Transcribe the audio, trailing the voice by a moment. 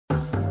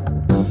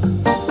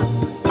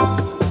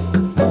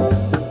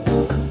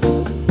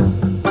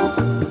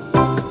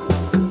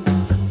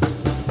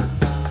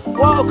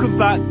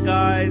back,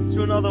 guys,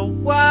 to another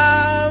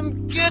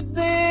Wham!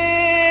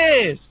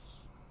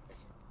 Goodness!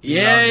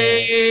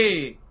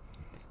 Yay!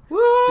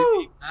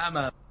 Woo!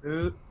 Mama.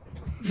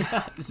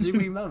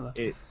 Zooey Mama.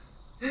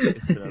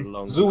 It's been a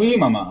long Zooey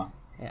Mama.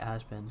 It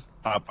has been.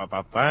 How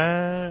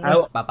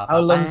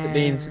long has it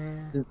been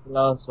since the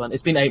last one?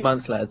 It's been 8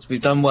 months, lads.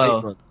 We've done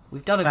well.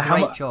 We've done a But how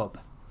great mu- job.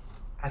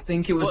 I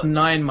think it was What?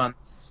 9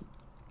 months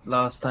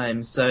last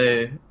time,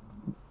 so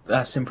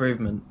that's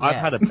improvement. I've Yeah.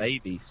 had a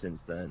baby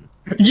since then.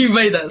 You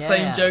made that Yeah.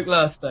 same joke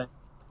last time.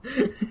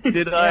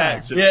 Did I Yeah.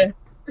 actually?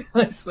 Yes,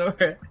 I saw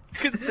it.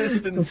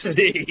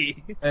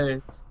 Consistency.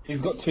 Yes.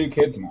 He's got 2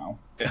 kids now.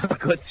 I've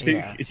got 2.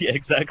 Yeah. Yeah,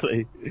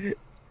 exactly.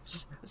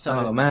 So,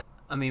 Oh man.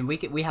 I mean,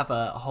 we have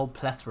a whole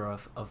plethora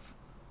of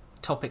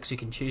topics we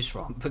can choose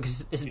from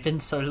because it's been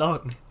so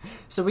long.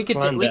 So we could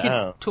Planned it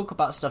out. talk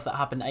about stuff that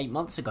happened 8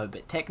 months ago,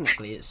 but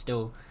technically it's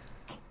still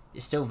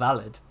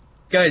valid.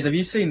 Guys, have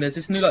you seen there's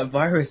this new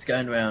virus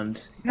going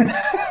around? So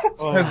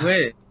Oh.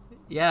 weird.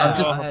 Yeah, I've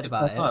just I heard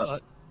about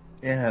it.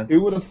 Yeah. Who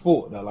would have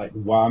thought that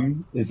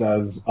Wham is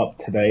as up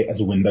to date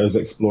as Windows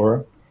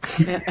Explorer?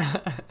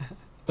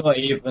 Not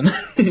even.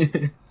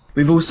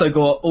 We've also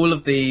got all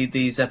of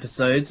these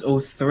episodes, all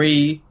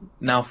 3,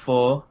 now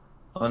 4,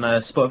 on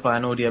Spotify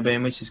and Audio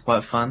Boom, which is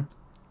quite fun.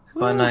 It's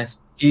quite a Woo.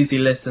 nice, easy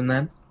listen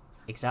then.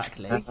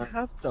 Exactly. We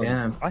have done.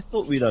 Yeah. I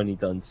thought we'd only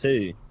done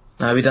 2.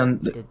 No, we done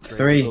We did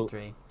 3.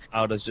 Three.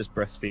 Aldo's just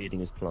breastfeeding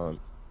his plant.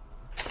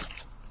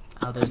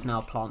 Aldo's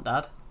now plant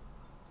dad.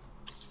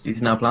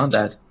 He's now plant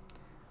dad.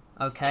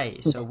 Okay,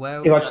 so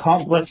where If I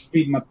can't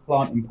breastfeed my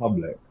plant in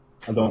public,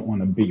 I don't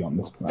want to be on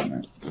this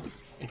planet.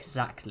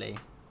 exactly?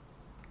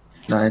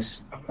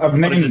 Nice. I've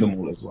named them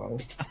all as well.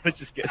 Aldo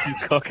just gets his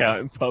cock out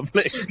in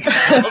public,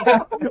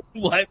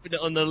 wiping it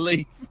on the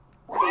leaf.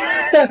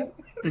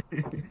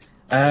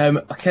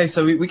 Okay,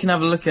 so we can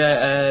have a look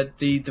at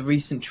the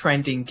recent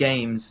trending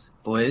games,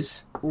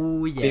 boys.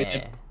 Oh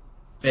yeah.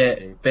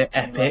 Bit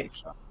epic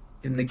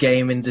in the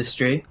game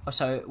industry.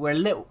 So we're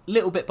a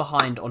little bit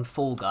behind on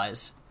Fall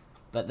Guys,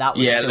 but that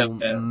was Yeah, a still little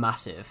bit.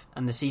 massive.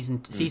 And the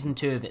season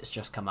 2 of it's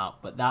just come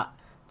out, but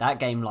that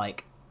game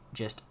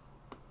just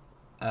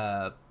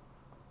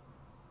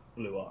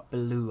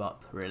blew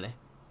up really.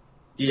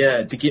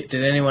 Yeah, did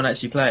anyone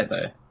actually play it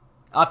though?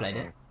 I played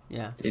it.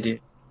 Yeah. Did you?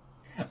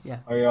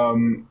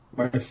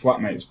 My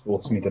flatmates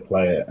forced me to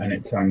play it, and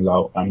it turns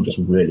out I'm just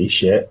really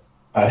shit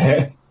at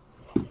it.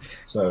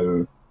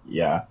 So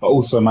yeah, but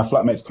also my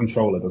flatmate's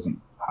controller doesn't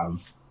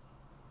have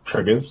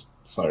triggers,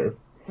 so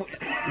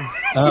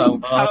Oh,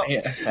 well,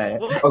 yeah, okay.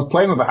 I was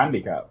playing with a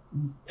handicap.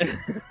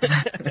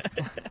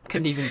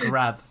 Couldn't even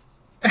grab.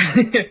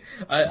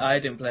 I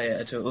didn't play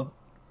it at all.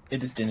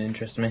 It just didn't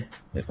interest me,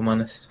 if I'm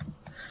honest.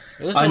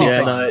 It was I, a need lot yeah,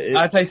 of no, fun.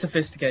 I play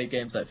sophisticated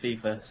games like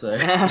FIFA, so.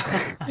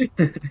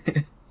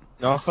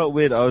 No, I felt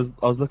weird. I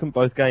was looking at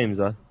both games.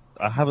 I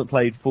haven't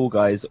played Fall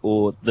Guys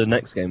or the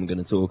next game we're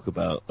going to talk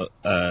about.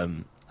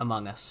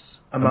 Among Us.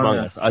 Among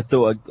Us. I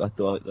thought I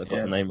got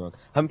Yeah. the name wrong.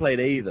 Haven't played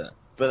either,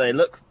 but they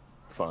look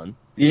fun.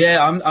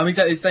 Yeah, I'm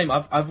exactly the same.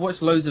 I've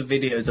watched loads of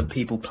videos of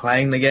people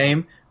playing the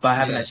game, but I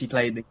haven't Yeah. actually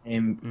played the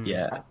game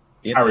yet.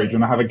 Harry, do you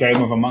want to have a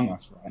game of Among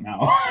Us right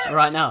now?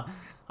 Right now,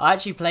 I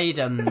actually played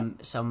some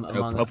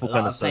Among Us. couple I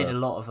played a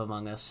connoisseurs. lot of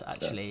Among Us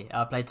actually.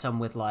 I played some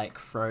with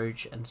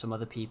Froge and some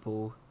other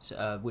people,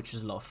 which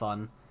was a lot of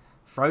fun.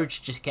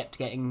 Froge just kept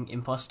getting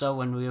imposter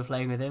when we were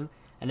playing with him,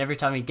 and every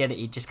time he'd get it,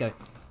 he'd just go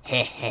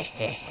heh heh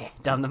heh heh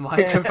down the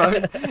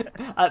microphone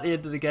at the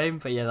end of the game.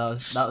 But yeah, that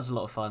was a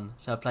lot of fun.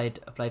 So I played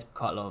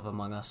quite a lot of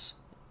Among Us.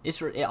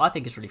 I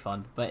think it's really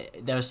fun, but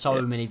there are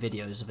so many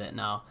videos of it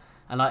now,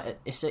 and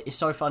it's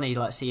so funny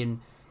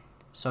seeing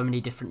so many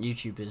different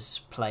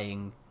YouTubers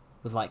playing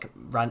with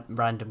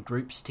random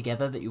groups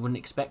together that you wouldn't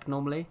expect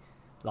normally.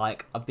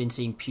 I've been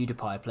seeing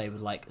PewDiePie play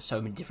with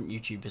so many different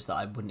YouTubers that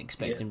I wouldn't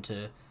expect him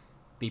to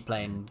be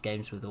playing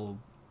games with or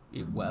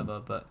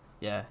whatever. But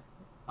yeah,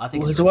 I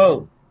think Well, it's as really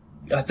well,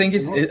 I think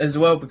it's as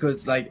well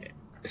because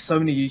so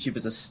many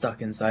YouTubers are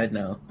stuck inside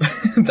now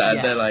that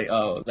Yeah. they're like,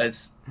 oh,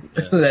 let's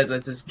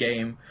just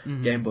game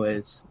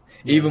boys.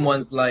 Yeah. Even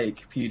ones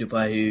like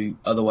PewDiePie who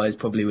otherwise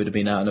probably would have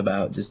been out and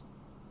about, just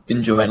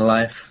enjoying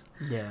life.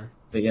 fun. Yeah.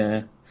 But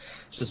yeah,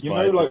 Just You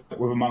vibe. know,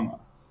 with Among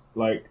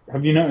Us,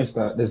 have you noticed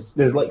that there's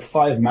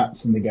 5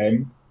 maps in the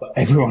game, but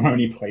everyone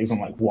only plays on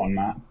one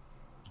map?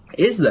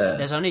 is there?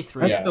 There's only I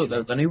 3 Yeah. thought actually. there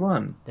was only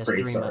one. There's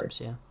 3, 3 sorry.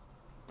 maps, yeah.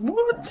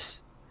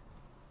 What?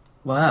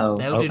 Wow.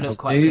 They all do Oh, look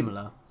quite dude.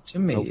 similar. To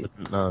I me,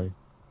 wouldn't know.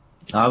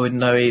 I wouldn't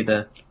know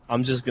either.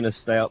 I'm just gonna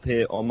stay up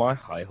here on my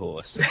high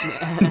horse,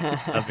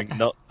 having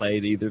not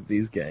played either of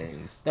these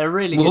games. They're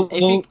really Well-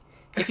 good.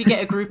 If you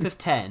get a group of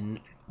 10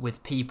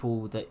 with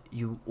people that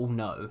you all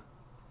know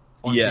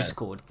on Yeah.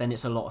 Discord, then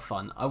it's a lot of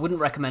fun. I wouldn't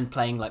recommend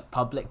playing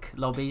public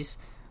lobbies.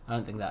 I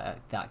don't think that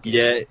good.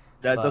 Yeah,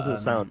 that But, doesn't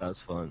sound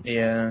as fun.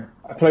 Yeah.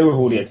 I play with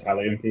all the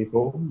Italian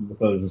people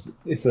because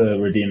it's a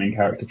redeeming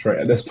character trait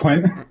at this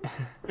point.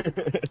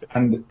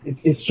 And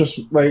it's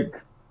just when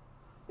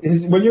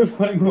you're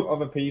playing with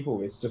other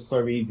people, it's just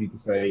so easy to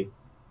say,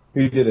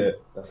 who did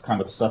it? That's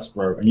kind of sus,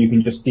 bro. And you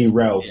can just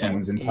derail Yeah.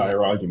 someone's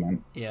entire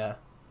argument. Yeah.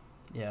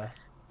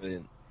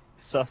 Brilliant.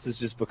 Sus has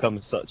just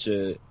become such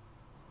a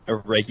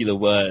regular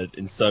word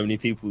in so many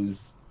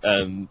people's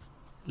Lingo.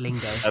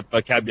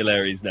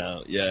 vocabularies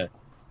now. Yeah.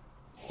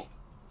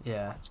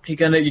 Yeah. You're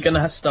gonna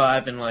have to start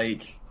having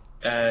like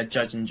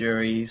judge and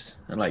juries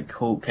and like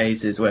court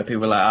cases where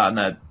people are like,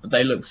 no,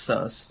 they look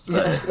sus,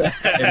 so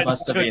it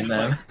must have been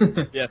them.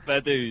 Yeah,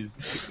 fair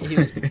dues. He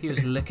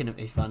was looking at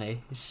me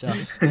funny. He's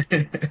sus.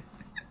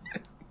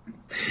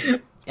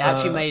 It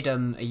actually made a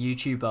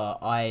YouTuber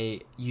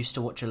I used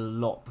to watch a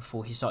lot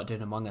before he started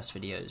doing Among Us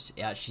videos.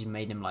 It actually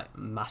made him like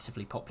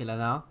massively popular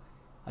now.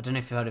 I don't know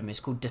if you've heard of him. It's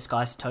called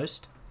Disguised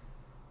Toast.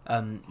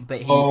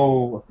 But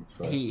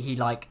he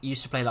like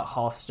used to play like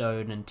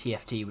Hearthstone and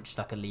TFT, which is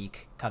like a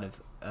league kind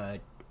of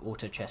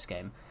auto chess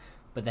game.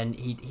 But then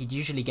he'd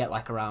usually get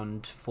like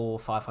around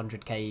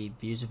 400-500k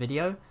views a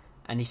video,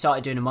 and he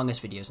started doing Among Us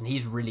videos, and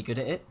he's really good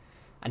at it.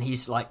 And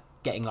he's like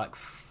getting like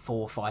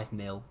 4 or 5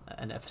 mil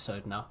an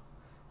episode now.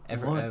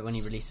 When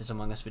he releases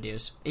Among Us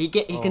videos, he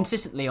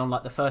consistently on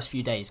like the first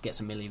few days gets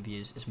 1 million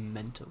views. It's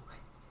mental.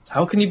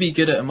 How can you be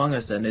good at Among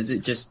Us then? Is it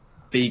just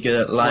be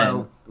good at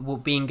lying? Well,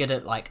 being good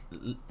at like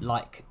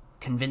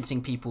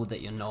convincing people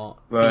that you're not,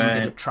 Right. being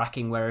good at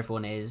tracking where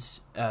everyone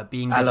is,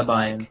 being good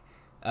Alibying.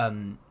 at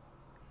like,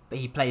 but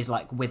he plays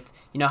like with,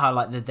 you know how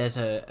like there's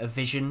a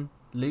vision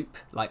loop,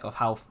 like of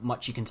how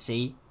much you can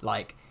see.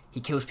 Like he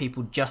kills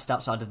people just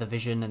outside of the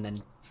vision and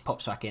then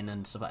pops back in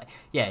and stuff like.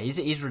 Yeah,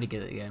 he's really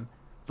good at the game.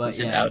 But He's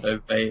an yeah, Aldo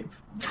babe.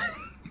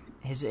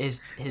 his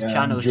Yeah,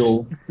 channel's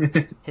Jewel.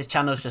 his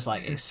channel's just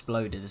like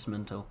exploded. It's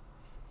mental.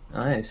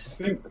 Nice.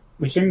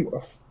 We think.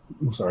 Oh,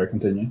 sorry,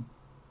 continue.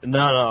 No,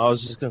 I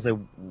was just gonna say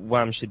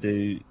Wham should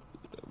do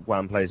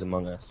Wham Plays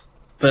Among Us.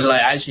 But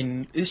like,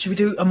 actually, should we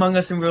do Among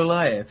Us in real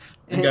life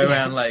and go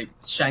around like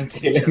shanking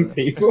each Killing other?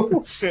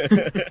 people.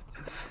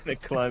 They're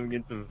climbing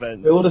into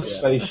vents. Build a Yeah.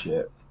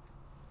 spaceship.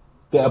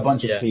 Get a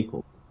bunch Yeah. of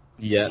people.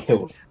 Yeah,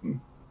 Kill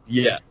them.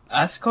 yeah.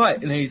 That's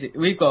quite an easy.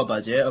 We've got a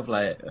budget of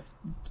like a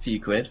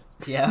few quid.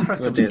 Yeah, I reckon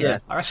We'll we do could.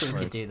 that. I reckon we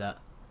could do that.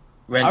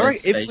 Rent I a reckon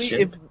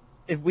spaceship.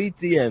 if we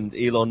DM'd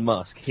Elon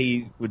Musk,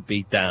 he would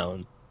be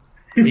down.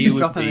 Just would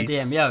drop him a be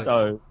DM, yo.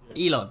 So,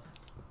 Elon.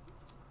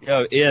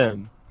 yo,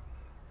 Ian,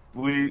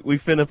 we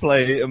finna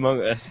play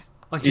Among Us.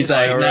 He's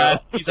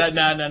like,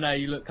 nah,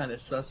 you look kind of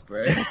sus,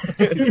 bro.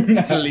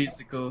 Leaves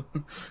the call.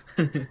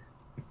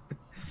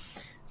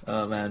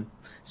 Oh man.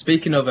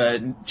 Speaking of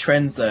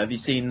trends, though, have you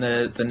seen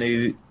the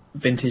new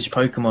vintage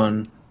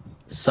Pokemon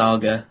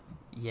saga?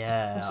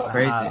 Yeah, That's I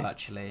crazy. have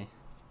actually.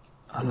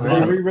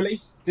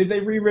 Did they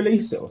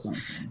re-release it or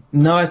something?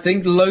 No, I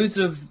think loads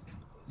of.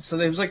 So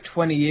there was like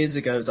 20 years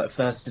ago, it was like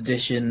first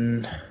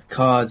edition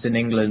cards in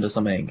England or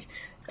something,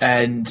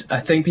 and I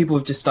think people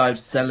have just started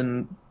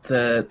selling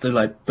the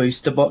like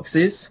booster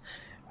boxes,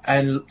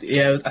 and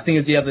yeah, I think it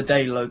was the other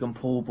day Logan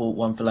Paul bought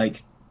one for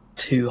like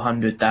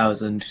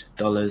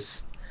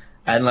 $200,000,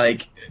 and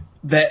like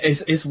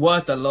it's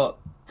worth a lot,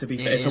 to be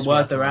fair. It It's is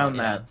worth a lot, around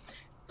yeah. that.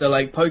 So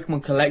like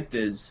Pokemon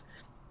collectors,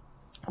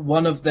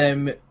 one of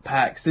them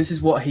packs, this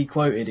is what he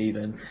quoted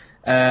even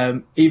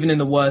in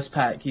the worst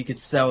pack, you could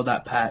sell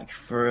that pack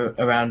for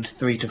around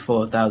 $3,000 to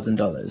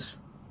 $4,000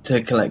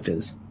 to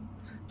collectors.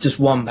 Just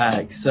one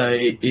pack, so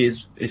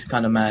it's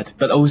kind of mad.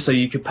 But also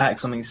you could pack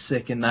something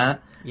sick in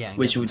that, Yeah, and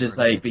which get will some just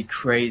really like be good.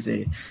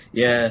 crazy.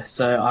 Yeah,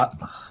 so I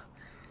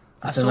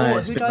I don't know, saw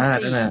it's a who bit did I mad,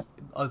 see isn't it?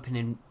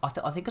 opening.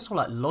 I think I saw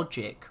like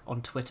Logic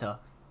on Twitter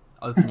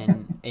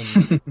opening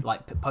in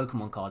like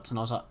Pokemon cards, and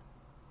I was like,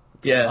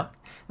 Yeah. fuck?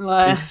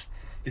 Like,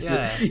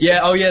 Yeah. yeah.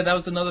 Oh yeah, that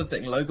was another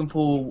thing. Logan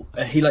Paul,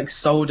 he like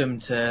sold them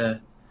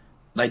to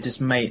like just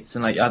mates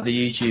and like other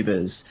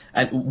YouTubers,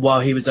 and while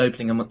he was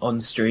opening them on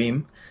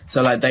stream.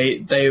 So like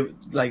they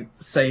like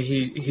say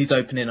he's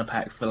opening a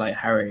pack for like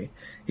Harry.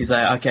 He's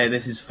like, okay,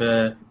 this is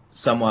for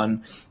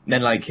someone. And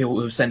then like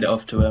he'll send it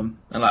off to him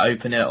and like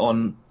open it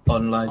on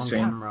live on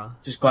stream. camera.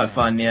 Which is quite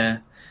fun, yeah.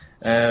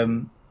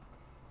 I'm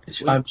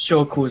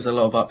sure caused a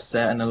lot of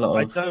upset and a lot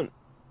I of. don't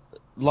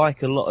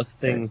like a lot of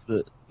things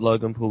that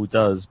Logan Paul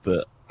does,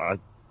 but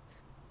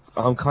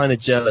I'm kind of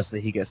jealous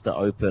that he gets to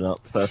open up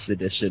first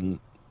edition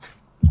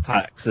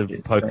packs of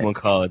Pokemon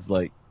cards.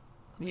 Like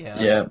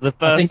Yeah. Yeah. the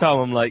first time,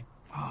 I'm like,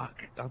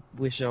 fuck, I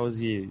wish I was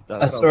you.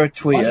 I saw a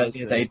tweet fun, earlier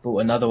isn't they it? bought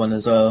another one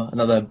as well,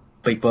 another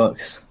big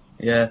box.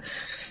 Yeah,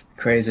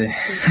 crazy.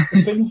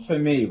 The thing for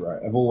me, right,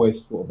 I've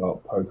always thought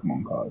about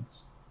Pokemon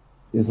cards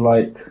is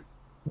like,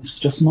 it's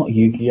just not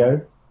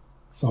Yu-Gi-Oh!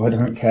 So I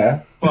don't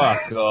care.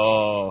 Fuck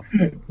off.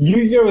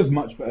 Yu-Gi-Oh! Is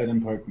much better than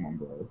Pokemon,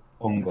 bro.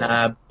 On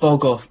God.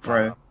 Bog off,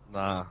 bro.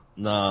 Nah.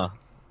 You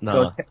I'm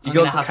gotta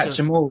gonna have catch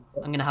to- them all.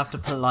 I'm gonna have to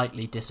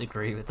politely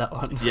disagree with that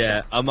one.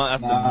 Yeah, I might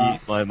have to Nah.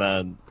 mute my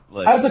man.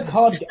 Like, As a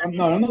card game,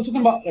 no, I'm not talking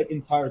about like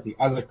entirety.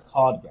 As a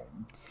card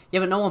game,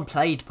 Yeah, but no one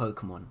played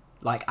Pokemon.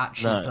 like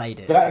actually No. played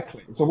it.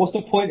 Exactly. So what's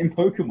the point in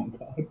Pokemon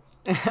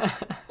cards?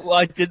 Well,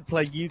 I didn't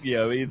play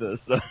Yu-Gi-Oh either,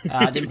 so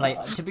I didn't play.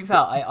 To be fair,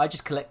 I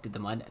just collected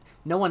them.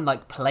 No one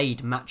like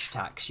played match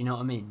tax. You know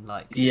what I mean?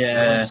 Like no one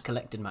Yeah. just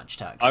collected match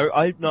tax.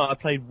 I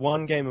played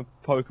one game of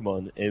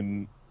Pokemon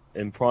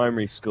in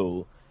primary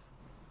school,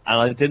 and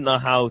I didn't know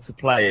how to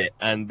play it.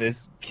 And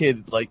this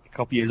kid, like a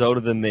couple years older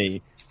than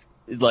me,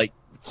 like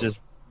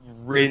just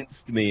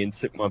rinsed me and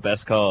took my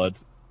best card,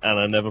 and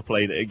I never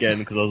played it again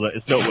because I was like,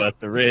 it's not worth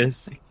the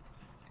risk.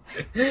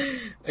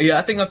 Yeah,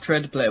 I think I've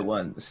tried to play it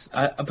once,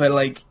 but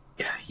like,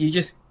 you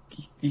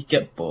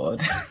get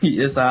bored.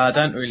 You just, I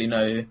don't really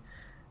know.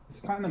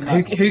 It's kind of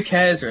Who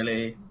cares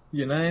really?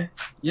 You know,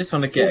 you just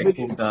want to get a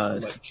cool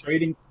card. Like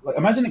trading, like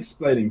imagine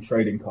explaining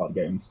trading card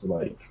games to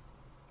like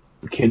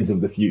the kids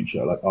of the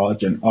future, like our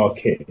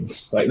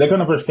kids. Like they're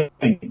gonna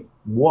think,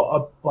 what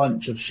a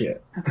bunch of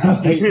shit.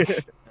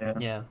 Like,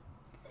 Yeah,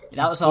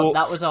 that was Well,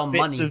 our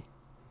bits money.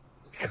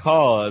 of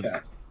cards,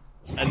 Yeah.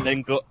 and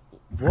then got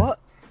what?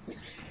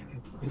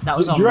 That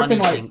was Do our you money reckon,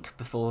 like- sink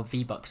before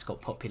V-Bucks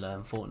got popular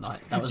in Fortnite.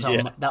 That was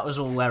Yeah. that was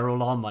all where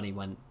all our money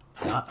went.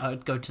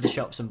 I'd go to the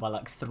shops and buy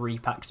like 3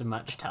 packs of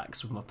match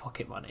tax with my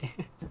pocket money.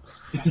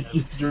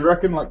 do you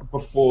reckon like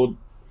before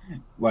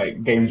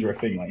like games were a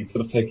thing, like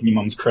instead of taking your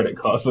mum's credit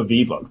card for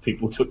V-Bucks,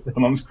 people took their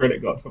mum's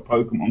credit card for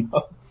Pokemon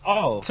cards?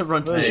 Oh, To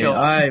run to the really? shop.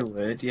 I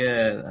would,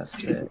 yeah,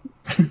 that's it.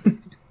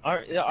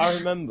 I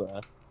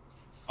remember.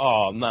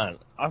 Oh man,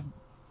 I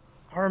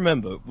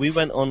remember we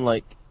went on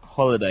like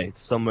holiday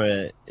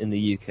somewhere in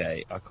the UK.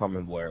 I can't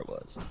remember where it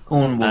was,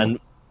 Cornwall. and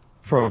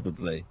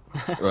probably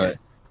right.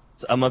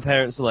 So, and my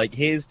parents were like,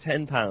 "Here's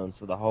 £10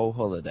 for the whole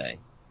holiday,"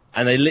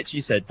 and they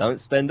literally said, "Don't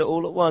spend it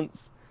all at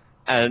once."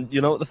 And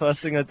you know what? The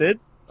first thing I did,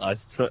 I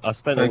spent it all at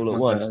Pokemon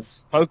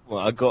once.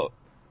 Pokemon.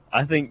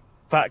 I think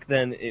back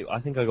then, I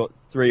think I got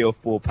 3 or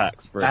 4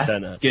 packs for a That's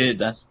tenner. good.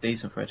 That's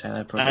decent for a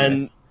tenner, probably.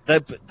 And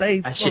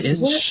they Actually, is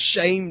fucking it?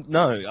 shamed.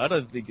 No, I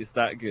don't think it's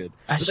that good.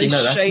 Actually, But no,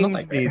 they that's not shamed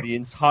that me great. the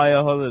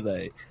entire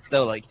holiday. They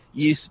were like,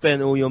 "You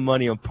spent all your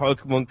money on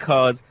Pokemon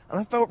cards," and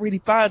I felt really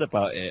bad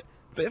about it.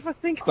 But if I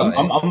think about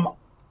it,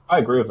 I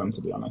agree with them,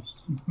 to be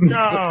honest.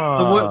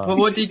 But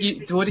what did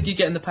you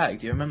get in the pack?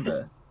 Do you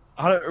remember?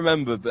 I don't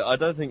remember, but I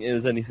don't think it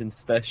was anything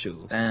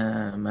special.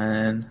 Damn,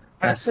 man,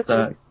 that That's the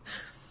sucks.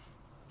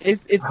 If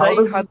How they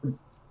does, had,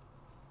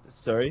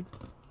 sorry,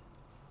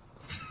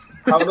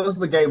 how does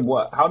the game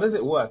work? How does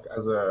it work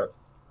as a?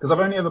 Because I've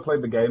only ever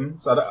played the game,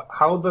 so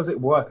how does it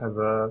work as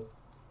a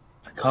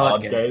A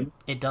card game?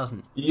 It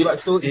doesn't. You like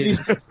still? Do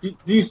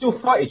you still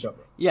fight each other?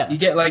 Yeah. You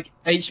get like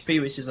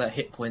HP, which is like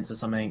hit points or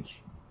something,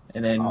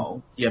 and then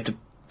Oh. you have to.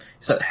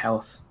 It's like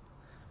health.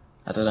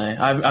 I don't know.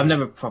 I've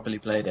never properly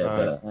played it,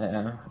 Right. but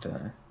I don't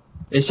know.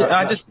 It's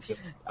I just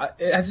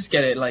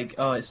get it like,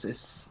 oh,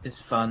 it's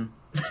fun,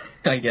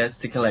 I guess,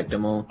 to collect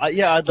them all.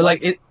 yeah, I'd But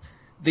like. like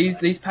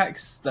these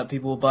packs that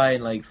people buy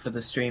like for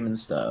the stream and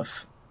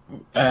stuff,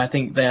 I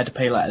think they had to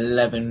pay like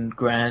 11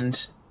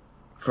 grand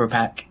for a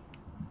pack.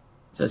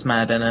 So it's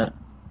mad, isn't it?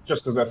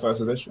 Just because they're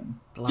first edition.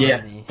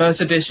 Yeah, Blimey.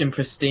 first edition,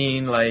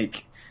 pristine.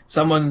 Like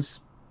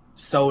someone's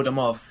sold them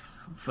off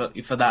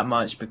for that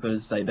much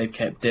because they've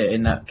kept it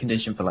in that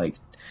condition for like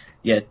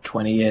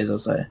 20 years or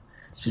so.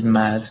 Which is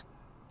mad.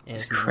 Yeah,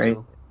 It's mental.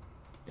 crazy.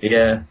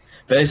 Yeah,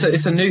 but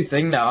it's a new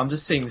thing now. I'm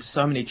just seeing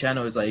so many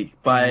channels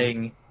like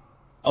buying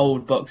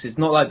old boxes,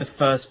 not like the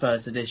first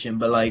edition,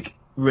 but like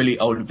really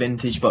old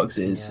vintage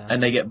boxes, Yeah.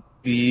 and they get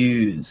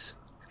views.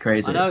 It's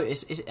crazy. I know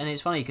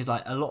it's funny because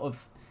like a lot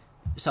of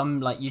some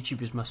like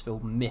YouTubers must feel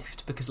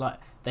miffed because like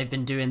they've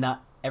been doing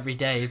that every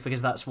day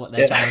because that's what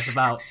their Yeah. channel's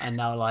about, and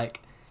now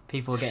like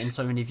people are getting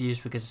so many views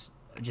because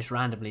just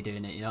randomly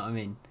doing it. You know what I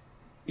mean?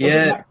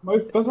 Yeah,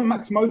 Doesn't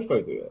Max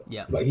Mofo do it?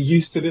 Yeah. Like he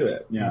used to do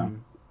it. Yeah. Mm.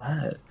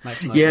 mad.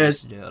 Max Mo Yeah,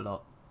 used to do it a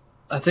lot.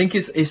 I think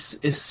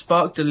it's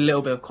sparked a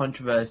little bit of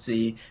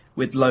controversy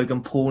with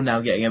Logan Paul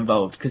now getting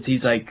involved because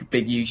he's like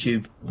big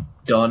YouTube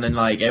don, and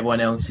like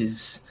everyone else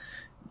is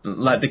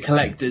like the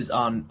collectors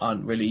aren't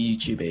really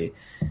YouTubey.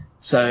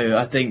 So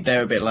I think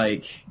they're a bit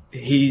like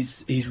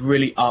he's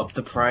really upped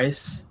the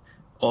price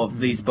of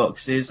these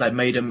boxes, like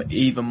made them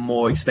even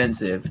more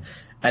expensive,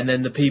 and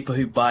then the people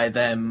who buy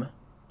them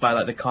buy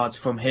like the cards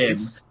from him.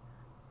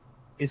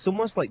 It's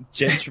almost like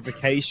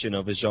gentrification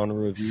of a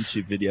genre of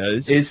YouTube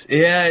videos. It's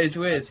weird.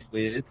 It's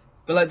weird.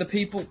 But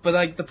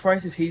like the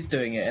prices he's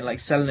doing it and like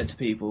selling it to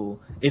people,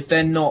 if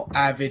they're not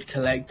avid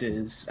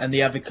collectors, and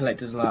the avid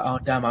collectors are like, oh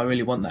damn, I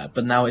really want that,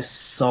 but now it's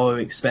so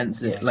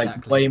expensive, Yeah, like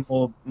exactly.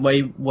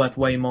 worth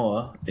way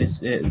more.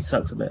 It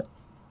sucks a bit.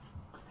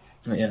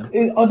 But yeah,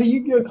 Are the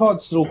Yu-Gi-Oh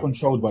cards still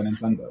controlled by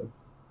Nintendo?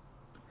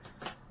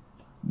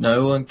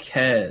 no one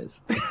cares.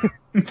 I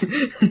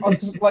was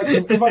just like,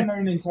 'cause if I know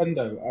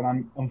Nintendo,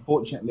 and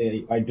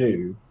unfortunately I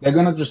do, they're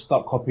gonna just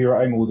start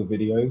copyrighting all the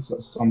videos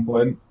at some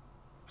point.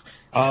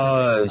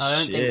 Oh I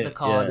don't shit! think the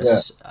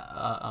cards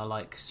are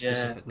like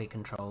specifically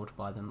controlled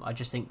by them. I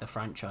just think the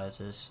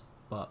franchises,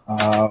 but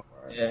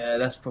Yeah,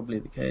 that's probably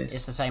the case.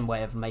 it's the same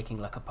way of making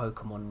like a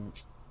Pokemon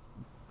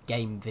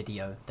game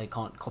video. They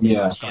can't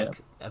copyright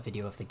strike a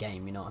video of the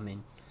game. You know what I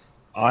mean?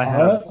 I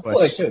have a thought they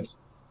question. could.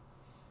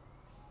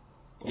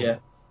 Yeah.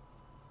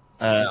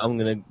 I'm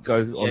gonna go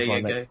on to yeah,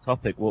 our go. next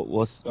topic.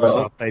 What's Well-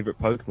 our favourite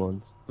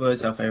Pokemon? What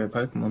is our favourite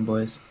Pokemon,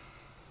 boys?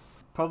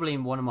 Probably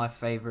one of my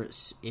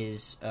favourites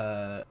is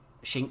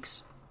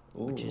Shinx,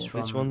 which is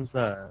from Which one's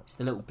that? it's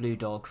the little blue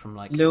dog from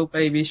like Little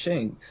baby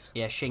Shinx.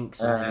 yeah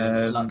Shinx and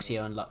then Um,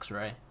 Luxio and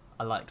Luxray.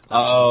 I liked that.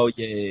 Oh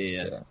yeah.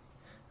 Yeah.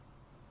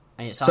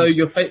 And it So sounds is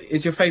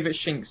your favourite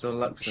Shinx or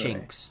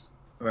Luxray? Shinx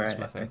Right. That's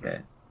my favourite.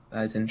 Okay.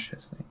 That is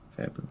interesting.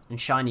 Fair play. and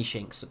shiny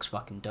Shinx looks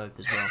fucking dope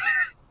as well.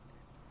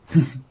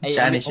 I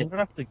Shiny mean, I'm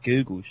gonna have to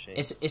Google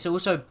shit. it's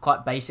also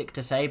quite basic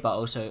to say, but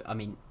also I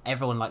mean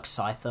everyone likes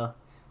Scyther.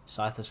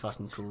 Scyther's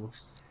fucking cool.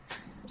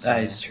 So,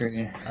 That is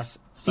true. That's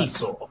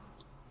Seesaw.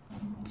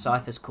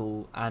 Scyther's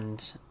cool,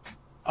 and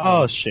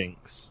Oh,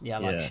 Shinx. yeah, I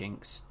like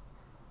Shinx.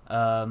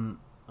 I'm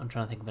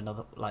trying to think of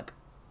another like.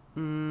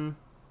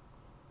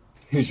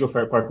 Who's your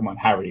favorite Pokemon?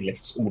 Harry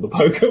lists all the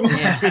Pokemon.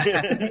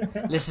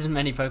 Yeah. List as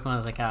many Pokemon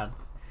as I can.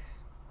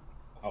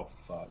 Oh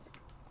fuck.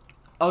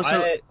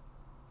 Also, I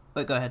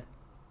wait, go ahead.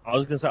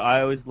 was gonna say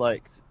I always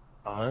liked.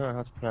 I don't know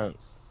how to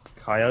pronounce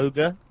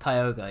Kyogre.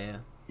 Kyogre, yeah.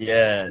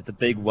 Yeah, the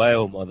big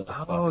whale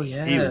motherfucker. Oh,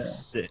 yeah. He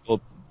was sick.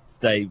 Or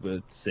they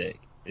were sick.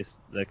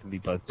 There can be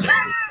both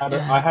genders.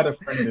 I had a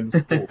friend in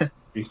school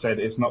who said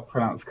it's not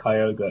pronounced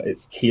Kyogre,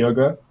 it's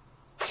Kyogre.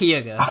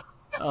 Kyogre.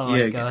 Oh my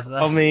Kyogre. god.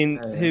 I mean,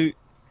 who?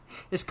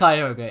 It's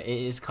Kyogre. It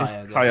is It's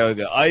Kyogre.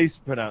 Kyogre. I used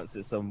to pronounce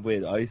it some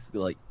weird. I used to be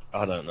like,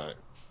 I don't know,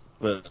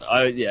 but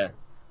I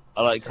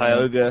like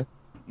Kyogre.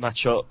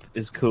 Machop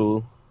is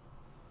cool.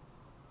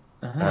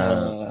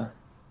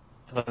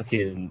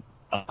 Fucking,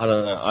 I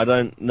don't know. I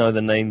don't know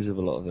the names of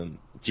a lot of them.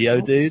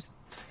 Geodude,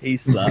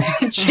 he's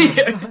slapped.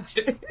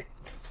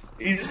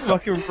 He's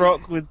fucking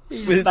rock with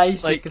He's with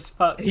basic like, as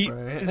fuck, he-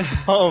 bro.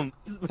 bombs.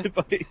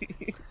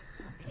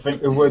 I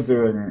think if we're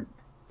doing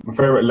my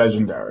favorite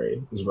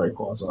legendary is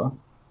Rayquaza,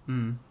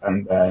 Mm.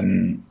 and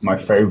then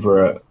my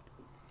favorite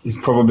is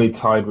probably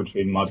tied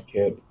between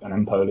Mudkip and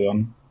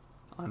Empoleon.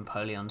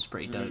 Empoleon's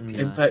pretty dope, you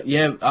know. But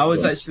yeah, I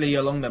was Yeah. actually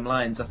along them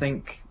lines. I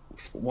think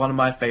one of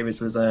my favourites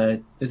was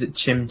is it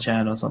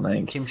Chimchan or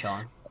something?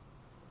 Chimchar.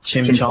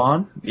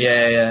 Chimchan?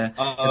 Yeah.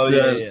 Oh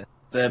The- yeah.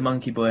 The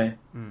monkey boy.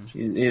 Mm.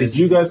 He Did was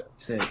you guys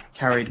sick.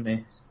 Carried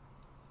me.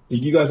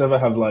 ever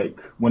have like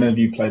whenever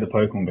you played a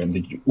Pokemon game,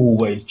 did you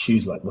always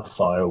choose like the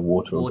fire,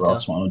 water, or Water.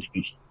 grass one, or did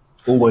you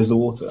always the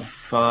water?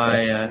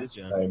 Fire.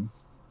 Same.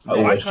 I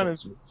always kind of-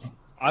 chose water.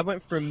 I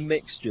went for a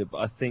mixture, but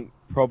I think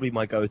probably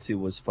my go-to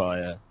was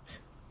fire.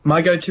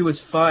 My go-to was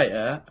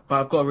fire, but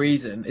I've got a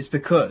reason. It's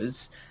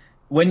because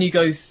when you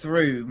go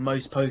through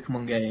most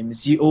Pokemon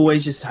games, you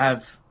always just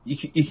have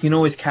you can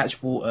always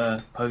catch water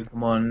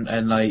Pokemon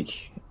and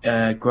like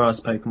grass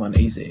Pokemon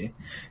easy,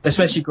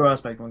 especially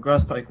grass Pokemon.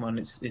 Grass Pokemon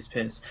is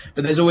piss,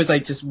 but there's always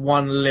like just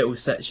one little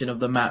section of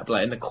the map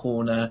like in the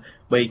corner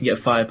where you can get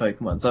fire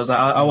Pokemon. So I was like,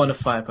 I want a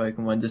fire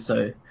Pokemon just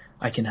so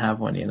I can have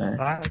one, you know.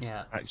 That's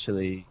Yeah.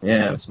 actually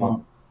Yeah. quite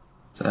smart.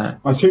 So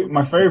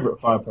My favorite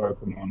fire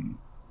Pokemon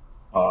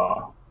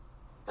are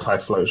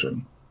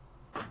Typhlosion.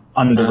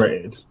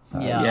 Underrated.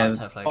 Yeah, yeah. I like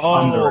Typhlosion.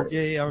 Oh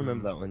Underrated. yeah, I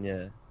remember that one.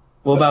 Yeah.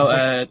 what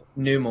about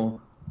Numel,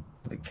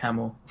 like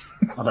camel?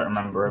 I don't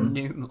remember him.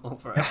 Numal,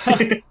 bro.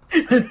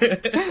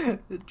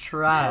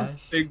 Trash.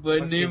 Big boy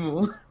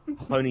Numel.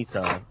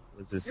 Ponytail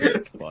was a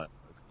sick fight.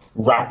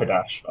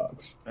 Rapidash,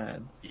 fucks.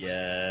 Man.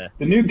 Yeah.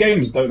 The new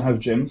games don't have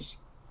gyms.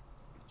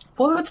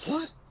 What?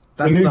 The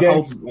That's new the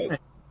whole games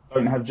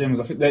don't have gyms.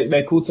 I think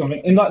they're called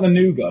something in like the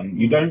new gun.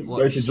 You don't What,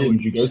 go to Sword-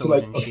 gyms. You go to Sword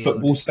like and a Shield?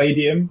 football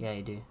stadium. Yeah,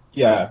 you do.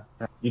 Yeah,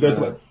 you go to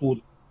like full.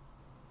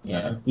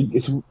 Yeah.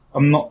 It's.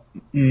 I'm not.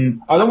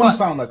 I don't want to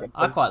sound like a.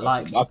 I quite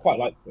liked- I quite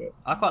liked it.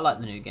 I quite like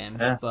the new game,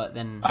 Yeah. but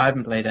then I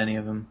haven't played any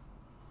of them.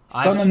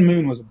 Sun and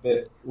Moon was a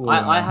bit.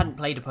 I hadn't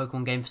played a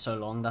Pokemon game for so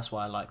long. That's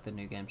why I like the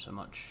new game so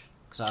much,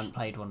 because I hadn't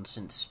played one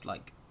since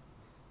like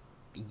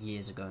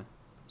years ago.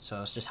 So I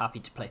was just happy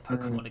to play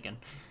Pokemon again.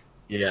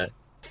 Yeah.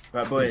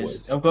 Right,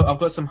 boys. Boys. I've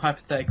got some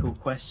hypothetical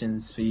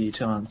questions for you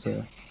to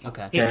answer.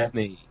 Okay. Yeah. Hits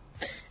me.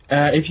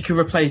 If you could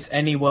replace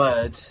any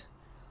word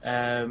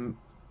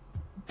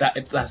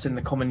that's in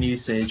the common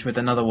usage with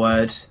another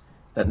word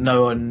that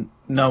no one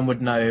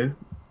would know.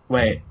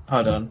 Wait,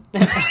 hold on.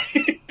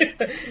 Wait,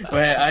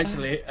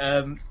 actually,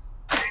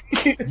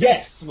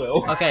 Yes,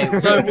 Will. Okay.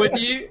 so would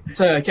you?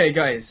 So okay,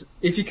 guys,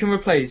 if you can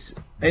replace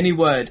any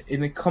word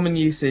in the common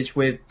usage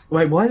with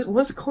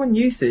what's common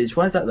usage?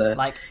 Why is that there?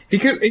 Like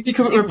If you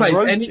could You replace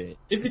wrote any it.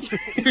 if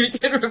you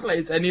could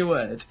replace any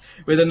word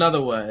with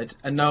another word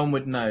and no one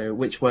would know,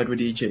 which word would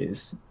you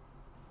choose?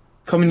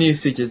 Common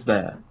usage is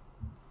there.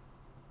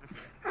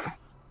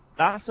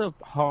 That's a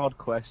hard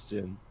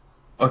question.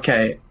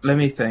 Okay, let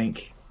me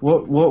think.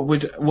 What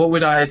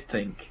would I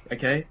think?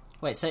 Okay,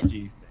 wait, say Do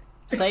you think?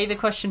 say the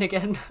question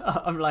again.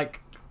 I'm like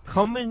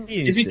Common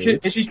if usage.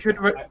 you could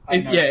I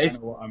know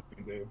what I'm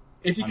gonna do.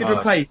 if you I could know.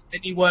 replace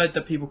any word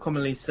that people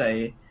commonly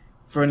say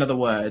for another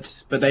word,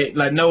 but they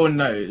like no one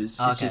knows.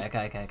 It's okay, just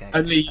okay.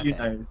 only you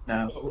Okay. know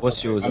now.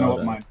 What's yours, I know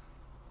what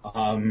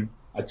Aldo? mine.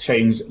 I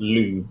changed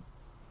lube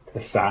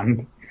to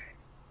sand.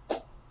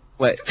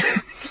 Wait,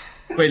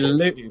 Wait,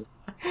 lube.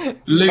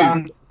 Lube.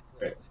 Sand-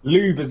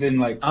 Lube is in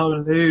like. Oh,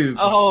 lube.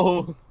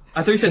 oh,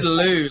 I thought you said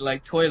loo,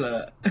 like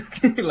toilet,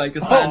 like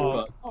a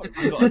sandbox.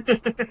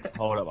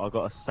 hold up, I've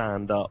got to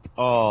stand up.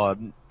 Oh,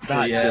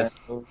 that Yeah.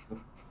 just.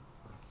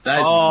 That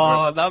is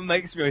Oh, that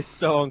makes me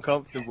so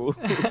uncomfortable.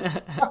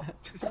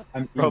 Just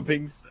And,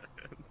 rubbing.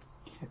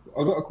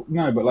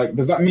 no, but like,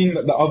 does that mean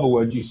that the other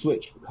word you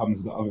switch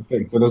becomes the other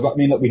thing? So does that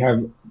mean that we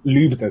have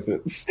lube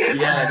deserts?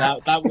 yeah,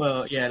 that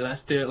will. Yeah,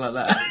 let's do it like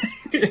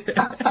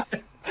that.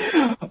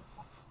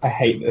 I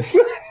hate this.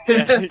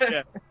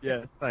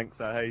 Yeah,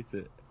 thanks, I hate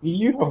it.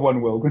 You have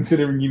one, Will,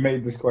 considering you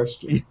made this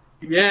question.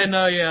 Yeah,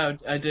 no, yeah,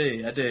 I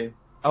do.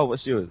 Oh,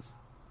 what's yours?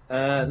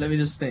 Let me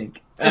just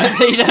think.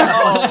 So you don't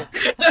have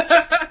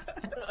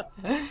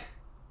one.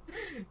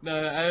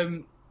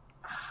 No,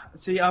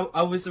 see,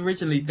 I was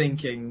originally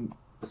thinking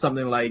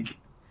something like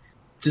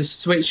just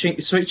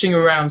switching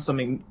around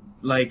something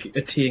like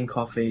a tea and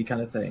coffee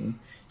kind of thing,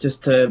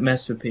 just to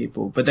mess with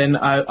people. But then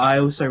I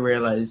also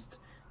realised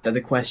that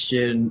the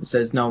question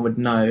says no one would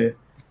know,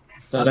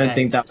 so I don't Okay,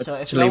 think that would so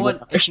actually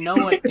work.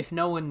 if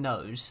no one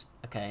knows,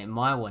 okay,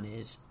 my one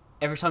is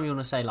every time you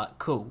want to say like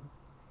cool,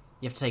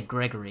 you have to say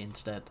Gregory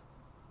instead.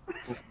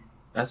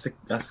 That's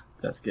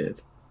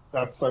good.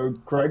 That's so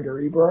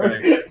Gregory, bro.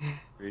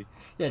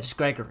 Yeah, just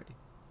Gregory.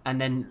 And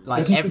then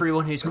like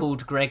everyone who's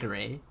called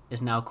Gregory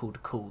is now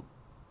called cool.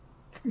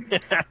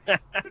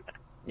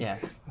 Yeah.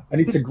 I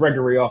need to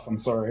Gregory off, I'm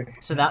sorry.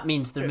 So that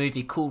means the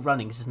movie Cool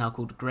Runnings is now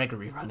called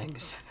Gregory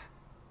Runnings.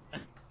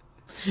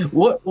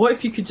 What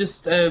if you could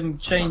just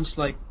change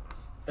like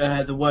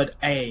the word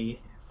a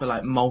for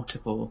like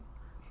multiple?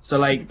 So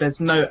like there's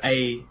no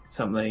a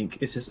something,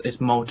 it's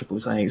multiple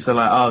something. So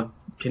like, oh,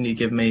 can you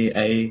give me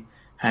a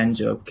hand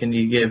job? Can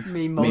you give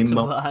Me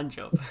multiple hand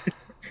job.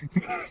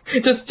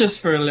 just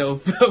for a little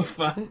bit of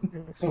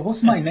fun? So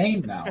what's my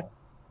name now?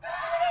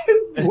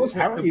 What's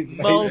Harry's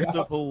name?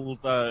 Multiple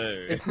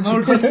though. It's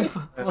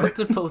multiple.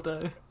 Multiple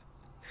though.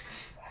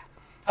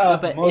 Uh,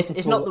 But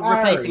it's not multiple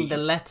replacing the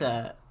Harry.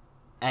 letter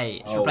A.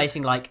 It's Oh.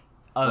 replacing like,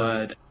 oh,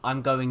 Word.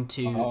 I'm going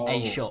to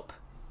a Oh. shop.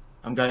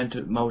 I'm going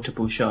to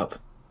multiple shop.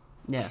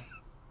 Yeah.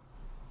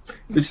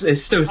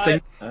 It's still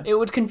singular. It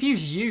would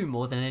confuse you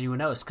more than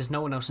anyone else because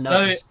no one else No,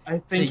 knows. I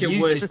think So it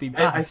you'd would. just be I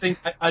baffed. think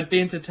I'd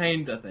be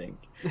entertained. I think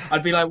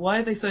I'd be like, "Why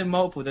are they so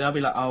multiple?" Then I'd be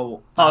like,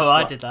 "Oh, Oh, that's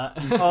I why." did that.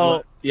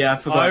 Oh, Yeah, I I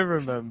forgot.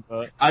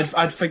 remember.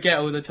 I'd forget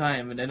all the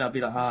time, and then I'd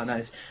be like, "Oh,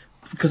 nice,"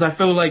 because I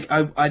feel like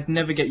I'd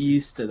never get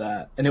used to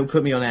that, and it would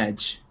put me on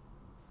edge.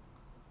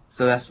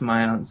 So that's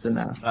my answer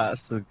now.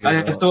 That's a good I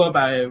answer. thought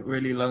about it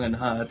really long and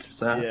hard,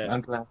 so Yeah.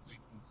 I'm glad.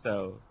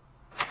 So,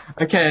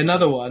 Okay,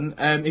 another one.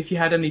 If you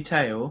had any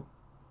tail,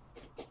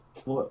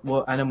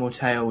 what animal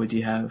tail would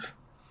you have?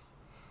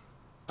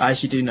 I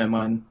actually do know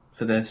mine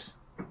for this.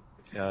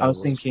 yeah, I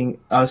was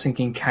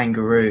thinking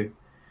kangaroo,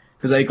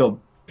 because they got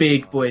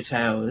big boy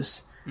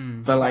tails.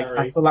 Mm. But like, I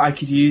Harry. feel like I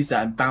could use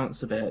that and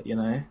bounce a bit, you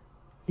know?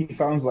 He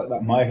sounds like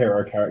that My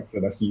Hero character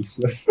that's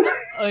useless.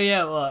 Oh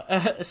yeah, what?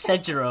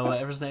 Sejiro,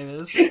 whatever his name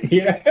is.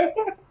 Yeah.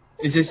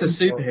 Is this a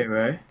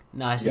superhero?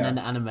 Nice, Yeah. and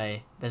in an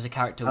anime, there's a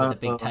character with a Oh.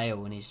 big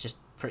tail and he's just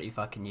pretty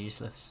fucking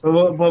useless. But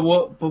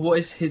what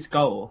is his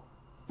goal?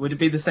 Would it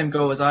be the same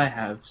goal as I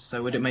have?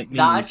 So would it make me?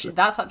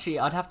 That's actually,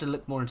 I'd have to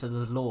look more into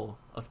the lore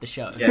of the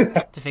show Yeah.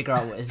 to figure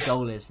out what his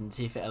goal is and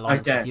see if it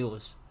aligns Okay. with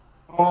yours.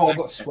 Oh, I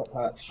got sweat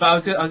patch.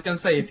 But I was gonna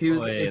say if he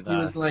was Oh, yeah, if he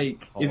was that's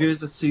like hot. if he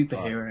was a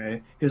superhero,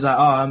 he was like,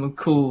 oh, I'm a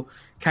cool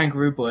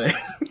kangaroo boy.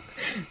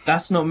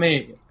 That's not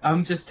me.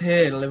 I'm just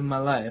here to live my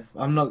life.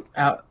 I'm not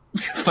out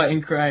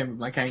fighting crime with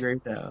my kangaroo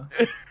tail.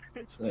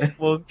 So,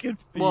 well, good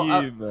for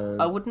Well, you,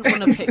 man. I wouldn't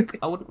want to pick.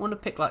 I wouldn't want to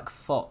pick like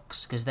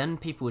fox because then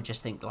people would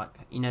just think like,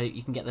 you know,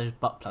 you can get those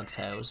butt plug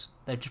tails.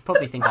 They'd just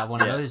probably think I have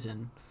one Yeah. of those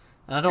in,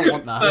 and I don't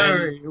want that.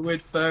 furry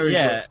with furry.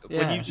 Yeah, Yeah.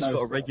 when you've just No,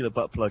 got a so- regular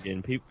butt plug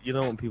in, people, you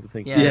don't want people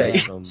thinking. Yeah,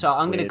 Yeah. yeah. So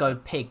I'm gonna go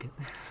pig.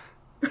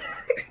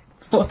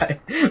 Why?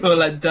 Or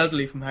like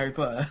Dudley from Harry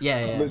Potter. Yeah,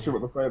 I was yeah. literally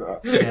about to say that.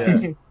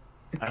 Yeah.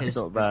 That's 'Cause-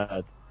 not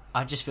bad.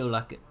 I just feel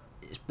like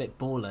it's a bit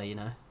baller, you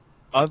know.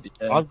 Yeah.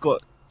 I've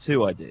got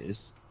two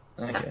ideas.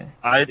 Okay.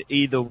 I'd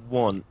either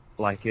want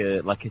like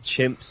a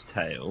chimp's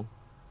tail,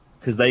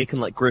 because they can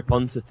like grip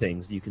onto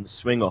things. You can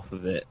swing off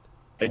of it,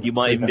 and you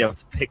might even be able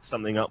to pick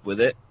something up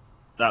with it.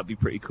 That'd be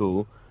pretty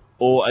cool.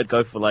 Or I'd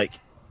go for like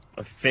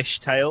a fish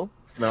tail,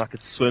 so now I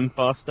could swim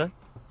faster.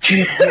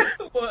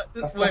 What?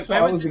 That's Wait, what where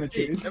I would was this gonna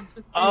be? choose. Where would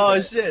this be Oh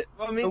then? shit!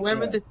 Well, I mean, But where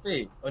would Yeah. this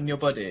be? On your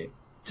body?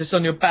 Just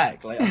on your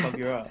back, like above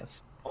your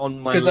ass?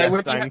 on my Because like,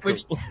 left would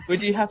ankle.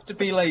 would you have to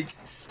be like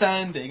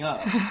standing up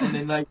and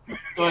then like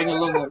going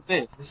along like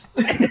this?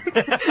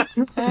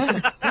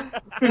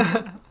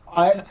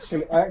 I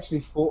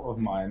actually thought of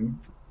mine,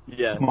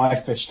 yeah, my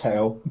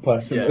fishtail,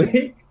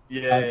 personally.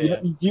 yeah, You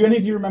know, do any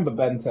of you remember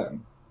Ben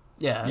 10?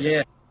 Yeah.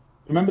 Yeah.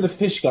 Remember the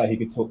fish guy he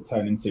could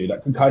turn into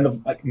that could kind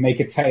of like make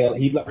a tail?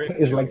 He'd like put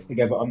his legs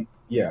together on.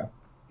 Yeah.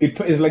 He'd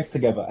put his legs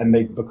together and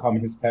they'd become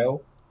his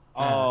tail.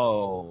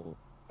 Oh,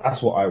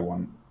 That's what I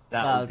want.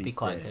 That would be sick.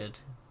 quite good.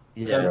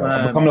 Yeah, Yeah.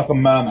 I'd become like a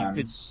merman.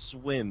 you could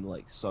swim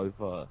like so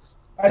fast.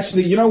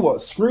 Actually, you know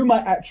what? Screw my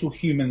actual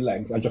human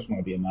legs. I just want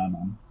to be a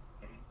merman.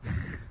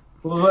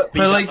 Well, Be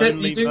but like the that,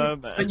 only you do,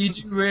 merman. but you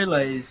do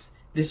realize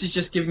this is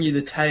just giving you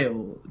the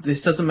tail.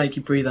 This doesn't make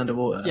you breathe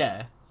underwater.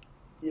 Yeah.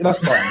 Yeah, that's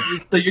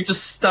fine. So you're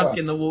just stuck Right.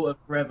 in the water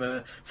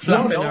forever,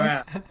 flapping no,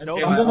 around. And no,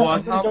 being I'm like, gonna- oh, I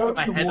I'm gonna can't go put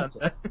my in the head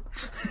water.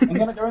 under. I'm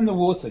gonna go in the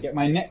water, get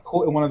my neck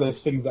caught in one of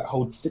those things that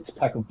hold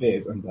 6-pack of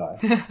beers, and die.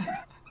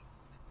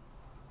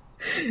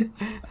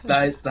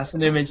 That's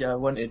an image I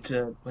wanted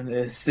to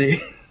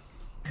see.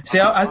 See,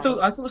 I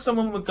thought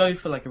someone would go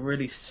for like a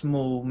really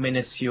small,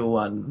 minuscule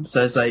one,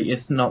 so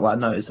it's not like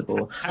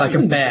noticeable, like a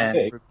Hands are bear.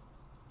 big.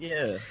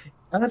 Yeah.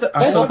 I What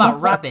thought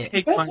about rabbit?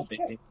 Pig Bears might are be.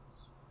 big.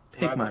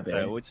 Pig might be.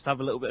 We'll just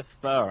have a little bit of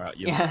fur out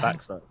your Yeah.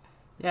 backside.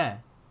 Yeah.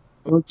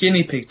 Or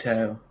guinea pig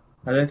tail.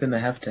 I don't think they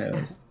have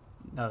tails.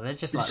 No, they're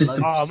just It's like just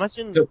a- lopes. Oh,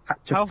 imagine Little patch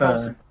how of fur.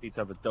 wholesome it would be to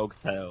have a dog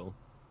tail,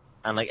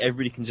 and like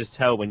everybody can just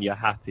tell when you're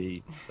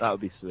happy. That would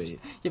be sweet.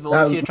 Yeah, but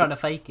what if Um, you're trying to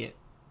fake it?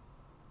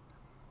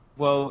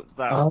 Well,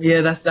 that's Oh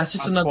yeah, that's just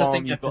a another qualm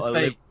thing you you've have got to to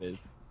live fake. with.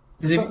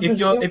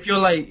 Because if you're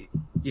like,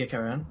 yeah,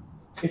 carry on.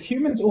 If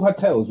humans all had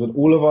tails, would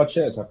all of our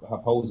chairs have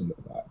holes in the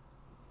back?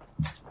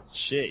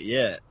 Shit,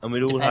 yeah, and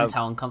we'd all Depends have.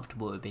 how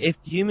uncomfortable it would be. If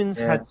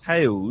humans Yeah. had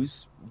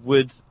tails,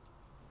 would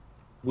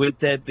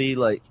there be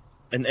like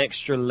an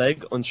extra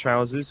leg on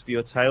trousers for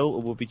your tail,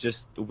 or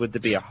would there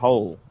be a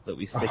hole that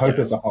we I stick hope out?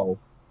 it's a hole.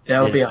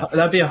 That'll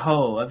Yeah. be a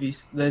hole.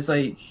 There's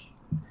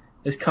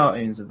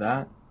cartoons of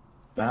that.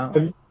 About.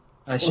 Have-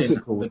 I what's assume it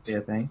that called? would be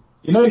a thing.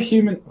 You know,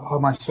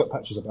 my sweat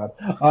patches are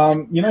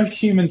bad. You know,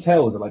 human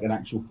tails are like an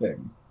actual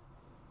thing.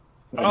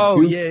 Like, Oh,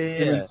 Goofy yeah, yeah,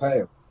 human yeah.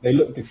 tail. They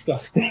look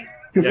disgusting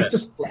because Yeah. it's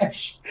just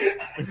flesh.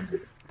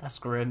 That's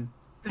grim.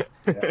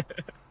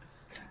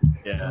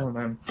 Yeah, Oh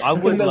man. I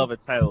would then- love a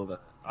tail though.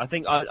 I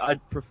think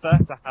I'd prefer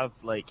to have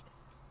like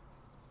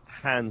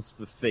hands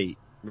for feet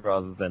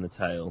rather than a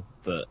tail,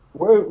 but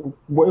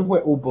What if we're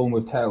all born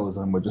with tails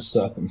and we're just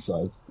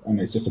circumcised and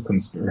it's just a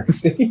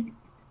conspiracy?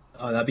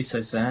 Oh, that'd be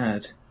so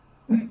sad.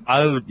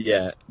 I would,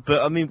 yeah.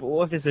 But I mean, but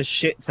what if it's a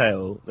shit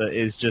tail that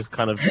is just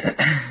kind of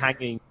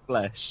hanging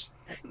flesh?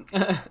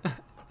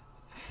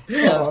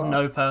 Serves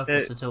no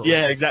purpose at all.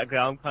 Yeah, exactly.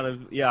 I'm kind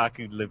of, I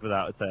could live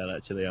without a tail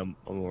actually. I'm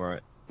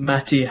alright.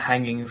 Matty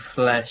Hanging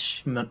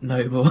Flesh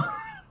Noble.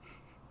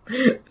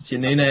 It's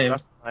your new name.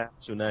 That's my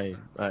actual name.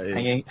 That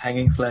is.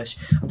 Hanging Flesh.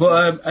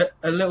 But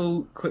a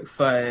little quick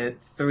fire.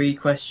 3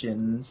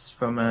 questions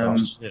from Oh,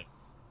 shit.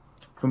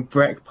 from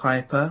Breck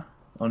Piper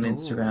on Ooh.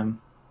 Instagram.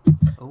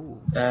 Ooh.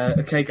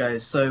 Okay,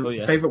 guys. So Oh,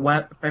 yeah. favorite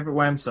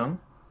Wham song?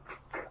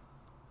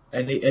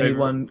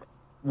 Anyone?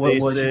 What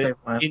It's was your the favorite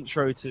Wham?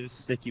 intro to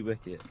Sticky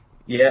Wicket.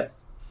 Yeah.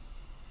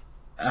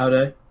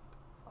 Aldo.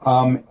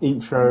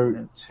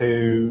 Intro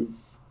to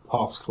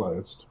Paths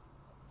Closed.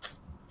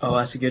 Oh,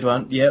 that's a good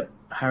one. Yep.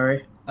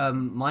 Harry.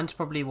 Mine's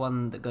probably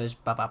one that goes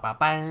ba ba ba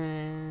ba.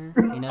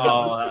 You know.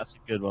 Oh, that's a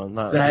good one.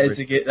 That is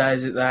a good. That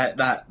is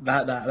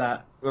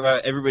that.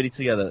 Right, everybody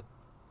together.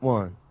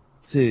 1,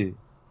 2,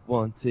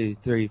 1, 2,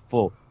 3,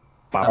 4. Ba,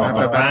 ba, ba,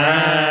 ba.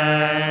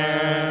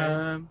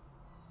 Ba-ba-ba-bam.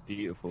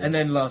 Beautiful. And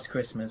then Last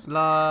Christmas.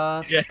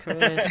 Last Yeah.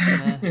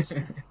 Christmas.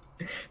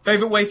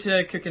 Favorite way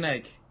to cook an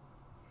egg.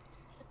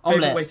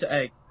 Favorite way Omelette. to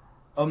egg.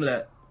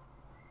 Omelette.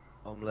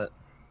 Omelette.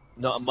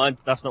 Not mine.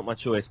 That's not my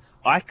choice.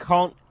 I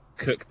can't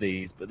cook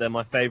these, but they're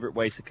my favourite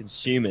way to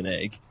consume an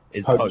egg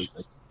is Poached.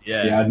 poached.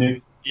 Yeah. Yeah, I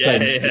knew. Yeah,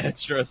 same. yeah,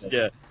 trust,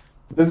 yeah.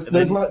 There's And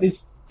then- like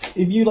this.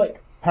 If you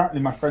like,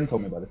 apparently my friend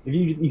told me about it. If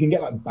you can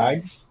get like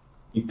bags,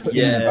 you put them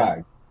in a Yeah.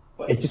 bag,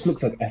 but it just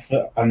looks like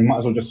effort, and you might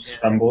as well just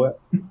scramble it.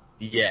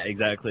 Yeah,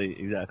 exactly.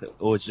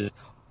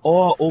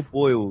 Or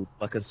boiled,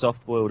 like a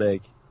soft boiled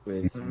egg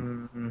with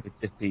Mm.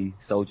 dippy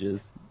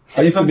soldiers.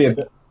 I used to be a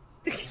bit.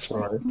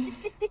 Sorry.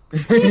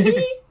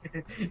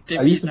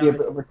 I used to be a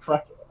bit of a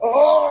cracker.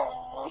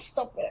 Oh,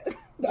 stop it!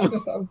 That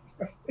just sounds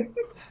disgusting.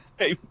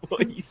 Hey,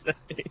 what are you saying?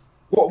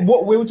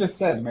 What Will just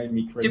said made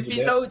me cringe. a Dippy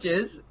bit.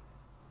 soldiers.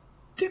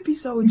 Dippy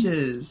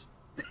soldiers.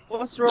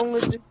 What's wrong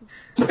with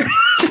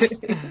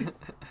it?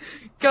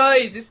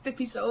 Guys, it's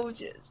Dippy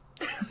soldiers.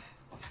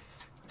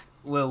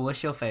 Will,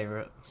 what's your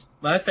favourite?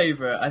 My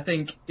favourite, I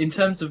think, in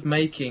terms of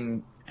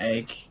making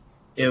egg,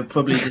 it would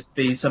probably just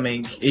be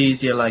something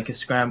easier like a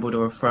scrambled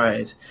or a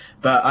fried.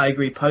 But I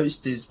agree,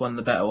 poached is one of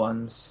the better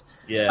ones.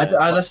 Yeah.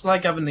 I just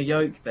like having the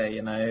yolk there,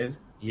 you know.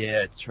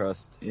 Yeah,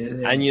 trust.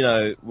 Yeah. And you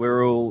know,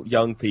 we're all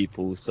young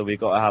people, so we've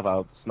got to have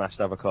our smashed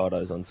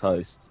avocados on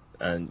toast.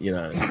 And you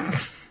know,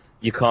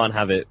 you can't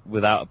have it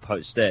without a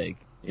poached egg.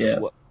 Yeah.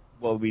 What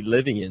are we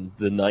living in?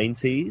 The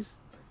 90s?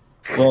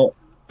 Well,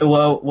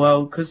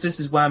 because this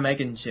is Wham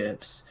egg and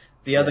chips.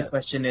 The other Yeah.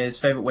 question is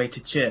favorite way to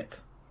chip.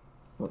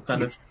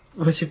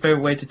 What's your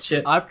favorite way to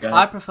chip? I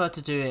guy? prefer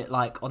to do it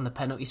like on the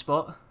penalty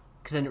spot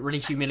because then it really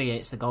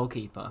humiliates the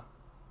goalkeeper.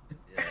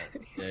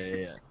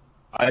 Yeah.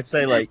 I'd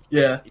say like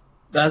Yeah,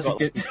 that's a Got-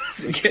 good.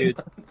 That's a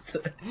good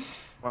answer.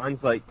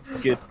 mine's like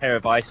good pair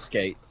of ice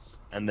skates,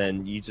 and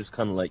then you just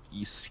kind of like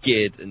you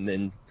skid and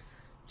then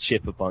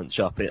chip a bunch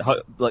up it,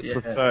 like Yeah.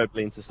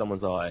 preferably into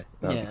someone's eye.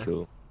 That'd Yeah. be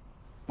cool.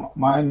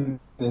 Mine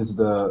is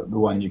the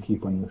one you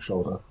keep on your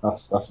shoulder.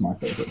 That's my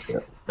favorite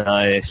chip.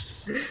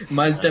 Nice.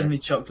 Mine's definitely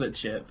chocolate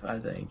chip, I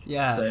think.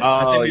 Yeah. So,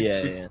 I Oh, think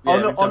yeah. we've talked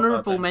about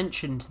Honourable that.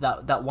 mention to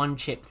that one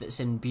chip that's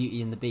in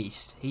Beauty and the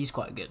Beast. He's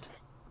quite good.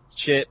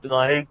 Chip,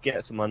 no, he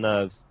gets on my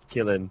nerves.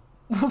 Kill him.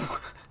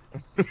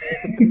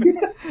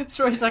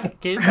 Sorry, he's like a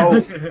kid. No,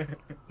 Another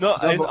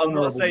I'm not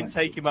honourable saying mention.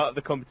 take him out of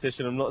the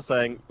competition. I'm not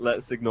saying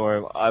let's ignore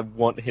him. I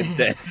want him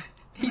dead.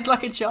 He's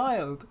like a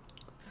child.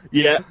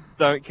 Yeah,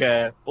 don't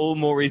care. All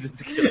more reason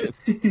to kill him.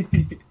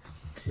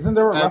 Isn't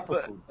there a Uh, rapper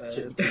but, called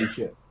Chip Diddy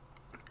Chip?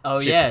 Oh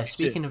Chip, yeah, Chip.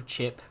 speaking of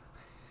Chip.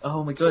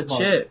 Oh my god, Come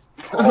on. chip.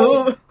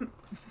 Oh.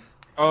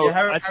 Oh, Yeah,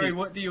 Harry, actually,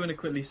 what do you want to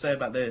quickly say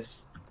about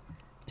this?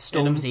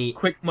 Stormzy.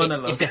 quick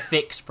monologue. It's a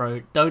fix,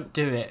 bro. Don't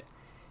do it.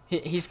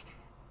 He's.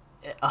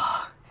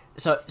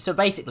 So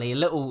basically, a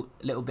little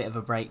bit of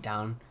a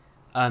breakdown.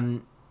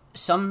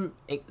 Some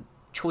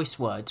choice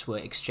words were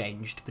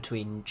exchanged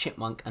between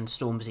Chipmunk and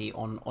Stormzy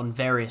on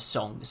various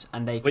songs,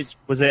 and they which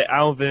was it,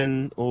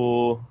 Alvin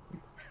or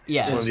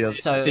yeah. one of the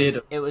others? So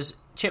Theodore. it was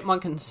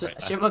Chipmunk and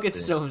Chipmunk and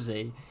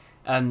Stormzy.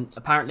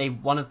 Apparently,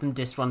 one of them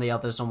dissed one of the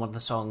others on one of the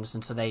songs,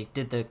 and so they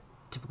did the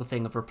typical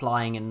thing of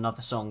replying in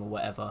another song or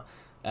whatever.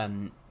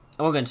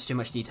 I won't go into too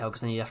much detail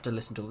because then you have to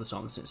listen to all the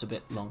songs. It's a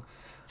bit long.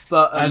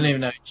 But I don't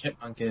even know who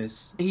Chipmunk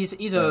is.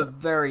 he's a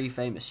very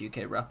famous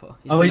UK rapper.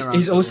 Oh, been around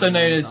he's for a also long,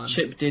 known long as time.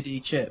 Chip Diddy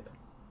Chip.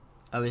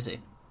 Oh, is he?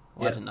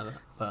 Well, Yeah. I didn't know that.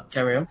 But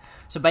Carry on.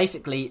 so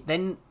basically,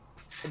 then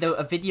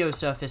a video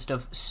surfaced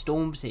of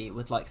Stormzy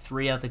with like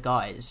 3 other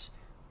guys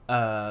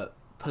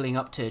pulling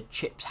up to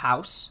Chip's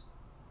house,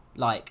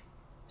 like.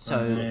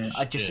 So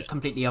just shit.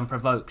 completely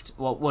unprovoked.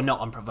 Well,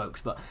 not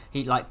unprovoked, but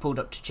he like pulled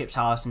up to Chip's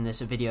house, and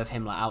there's a video of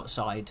him like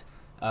outside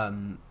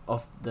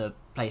of the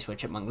place where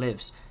Chipmunk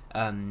lives.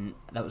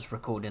 That was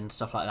recorded and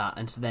stuff like that.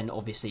 And so then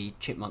obviously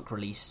Chipmunk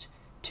released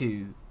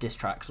 2 diss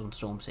tracks on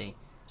Stormzy,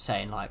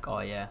 saying like, oh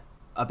yeah,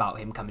 about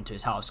him coming to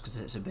his house, because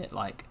it's a bit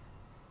like,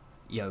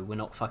 yo, we're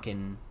not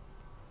fucking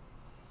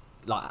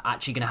like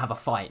actually gonna have a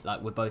fight.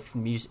 Like we both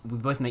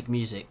make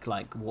music.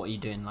 Like what are you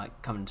doing?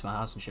 Like coming to my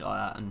house and shit like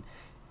that. And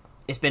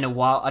it's been a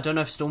while. I don't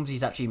know if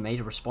Stormzy's actually made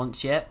a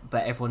response yet,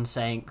 but everyone's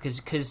saying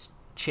because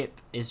Chip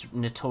is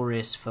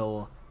notorious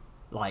for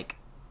like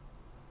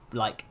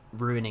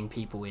ruining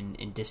people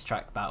in diss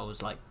track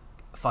battles, like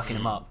fucking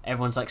them up.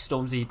 Everyone's like,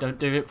 Stormzy, don't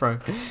do it, bro.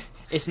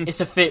 It's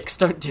a fix.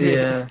 Don't do it.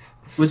 Yeah.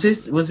 Was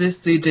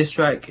this the diss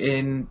track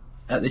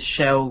at the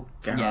Shell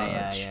garage?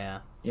 Yeah.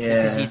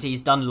 Yeah. Because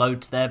he's done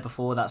loads there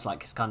before. That's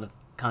like his kind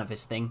of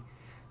his thing.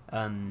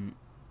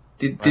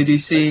 Did you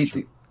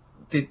see?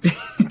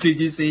 Did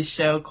you see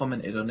Shell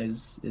commented on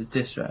his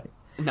diss track?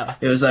 No.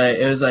 It was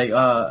like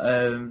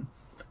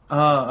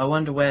I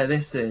wonder where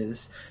this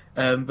is.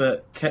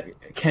 But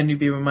can you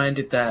be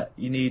reminded that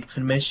you need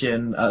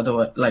permission,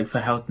 otherwise, like for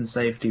health and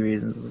safety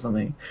reasons or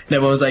something? And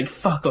everyone was like,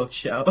 "Fuck off,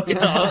 Shell." Yeah,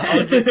 I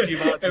was literally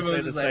about to Everyone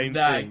say was the like, same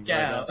 "Nah, thing get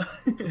right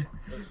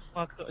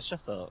out." Fuck,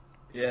 shut up.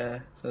 Yeah,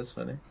 so that's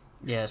funny.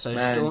 Yeah. So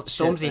Man,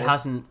 Stormzy shit,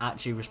 hasn't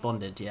actually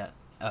responded yet.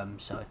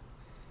 So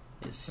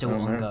it's still Oh,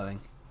 man.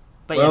 ongoing.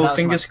 But Well, yeah, that's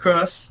fingers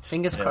crossed.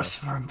 fingers Yeah. crossed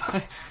for him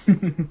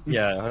both.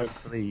 Yeah,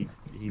 hopefully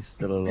he's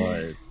still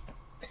alive.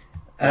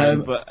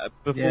 Um, But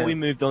before yeah. we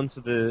moved on to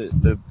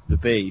the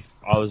beef,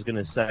 I was going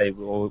to say,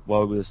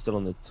 while we were still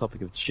on the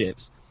topic of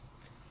chips,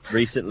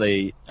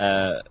 recently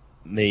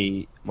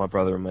me, my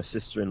brother and my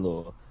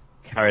sister-in-law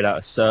carried out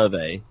a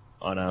survey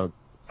on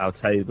our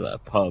table at a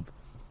pub,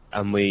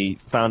 and we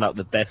found out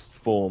the best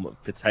form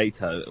of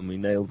potato, and we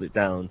nailed it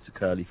down to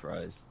curly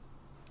fries.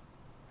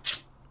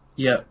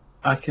 Yeah,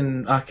 I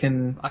can I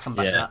can back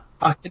Yeah. that.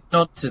 I can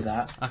nod to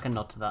that. I can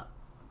nod to that.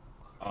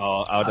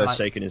 Oh, Aldo's I like-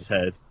 shaking his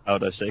head.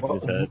 Aldo's shaking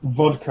his head.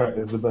 Vodka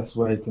is the best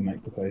way to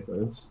make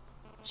potatoes.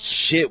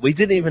 Shit, we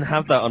didn't even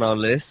have that on our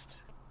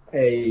list.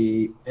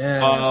 Hey, Yeah.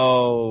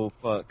 Oh,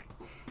 fuck.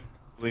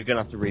 We're going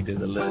to have to redo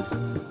the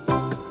list.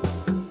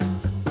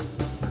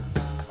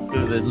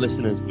 The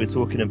listeners, we're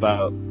talking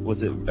about,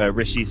 was it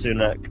Rishi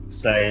Sunak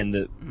saying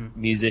that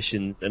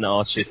musicians and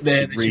artists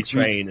They should should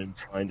retrain and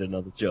find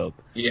another job?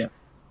 Yeah.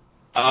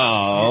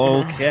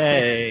 Oh,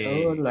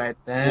 okay. All right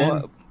then.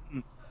 What?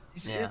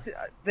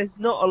 There's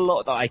not a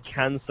lot that I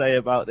can say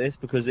about this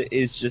because it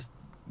is just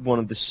one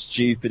of the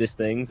stupidest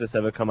things that's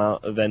ever come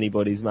out of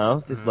anybody's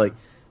mouth. It's like,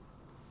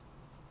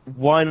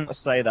 why not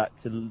say that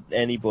to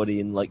anybody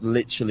in like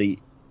literally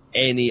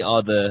any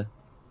other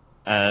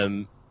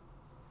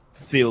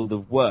field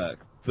of work?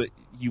 But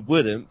you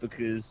wouldn't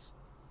because,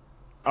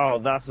 oh,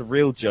 that's a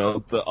real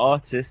job. But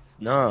artists,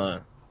 nah,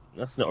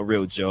 that's not a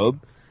real job.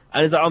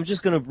 And it's like, I'm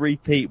just going to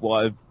repeat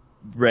what I've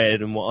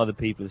read and what other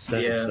people have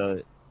said. Yeah.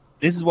 So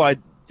this is why I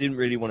didn't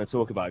really want to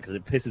talk about it because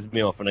it pisses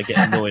me off and I get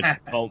annoyed.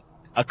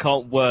 I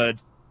can't word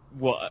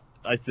what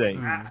I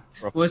think.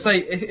 Well,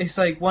 it's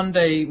like one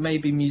day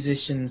maybe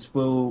musicians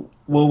will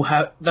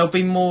have it'll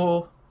be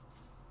more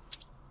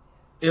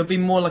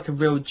like a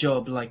real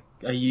job like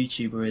a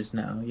YouTuber is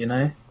now, you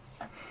know?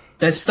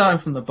 They're starting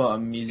from the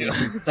bottom,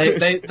 musicians.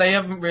 They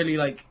haven't really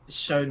like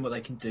shown what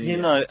they can do. You yet.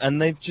 know, and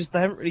they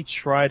haven't really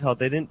tried hard.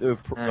 They didn't do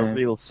a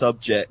real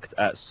subject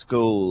at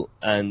school,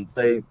 and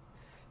they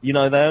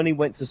only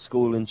went to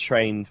school and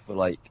trained for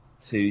like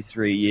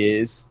 2-3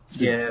 years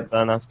to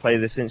learn how to play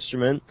this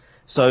instrument.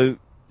 So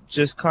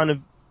just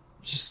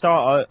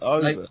start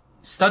over. Like,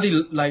 study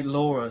like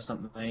law or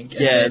something. And Yeah,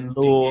 then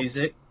law. do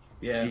music.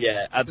 Yeah.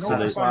 Yeah,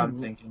 absolutely. That's what I'm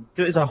thinking.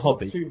 Do it as a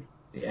hobby.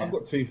 I've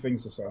got two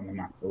things to say on the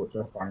matter, which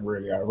I find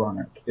really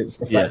ironic. It's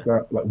the fact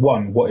that, like,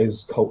 one, what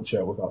is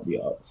culture without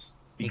the arts?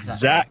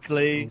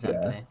 Exactly.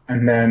 Yeah.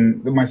 And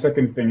then my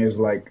second thing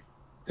is, like,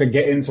 to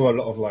get into a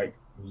lot of, like,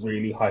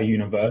 really high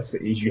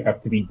universities, you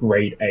have to be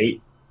grade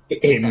 8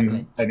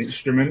 in an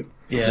instrument.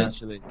 Yeah.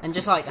 Actually. And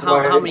just like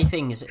how many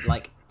things,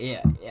 like,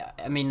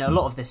 I mean, a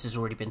lot of this has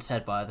already been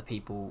said by other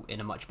people in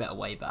a much better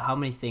way, but how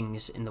many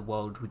things in the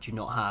world would you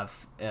not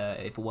have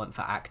if it weren't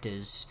for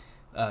actors,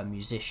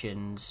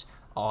 musicians,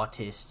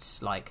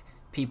 artists, like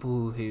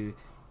people who,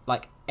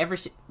 like,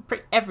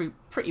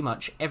 pretty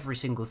much every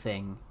single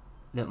thing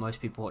that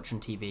most people watch on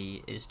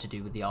TV is to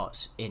do with the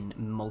arts in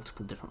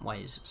multiple different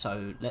ways.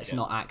 So let's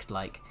not act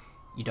like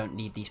you don't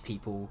need these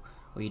people,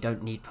 or you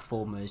don't need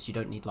performers, you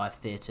don't need live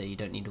theatre, you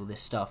don't need all this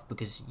stuff,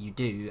 because you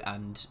do,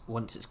 and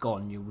once it's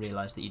gone, you'll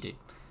realise that you do.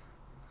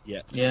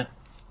 Yeah.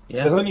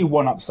 There's only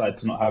one upside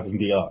to not having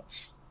the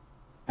arts,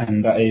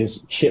 and that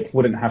is Chip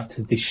wouldn't have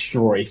to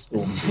destroy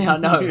Stormzy. I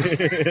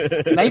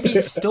know. Maybe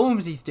it's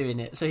Stormzy's doing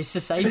it, so he's to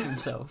save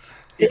himself.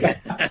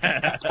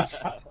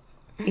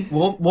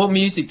 What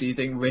music do you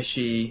think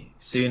Rishi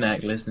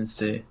Sunak listens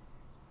to?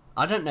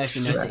 I don't know if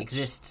he knows it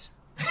exists.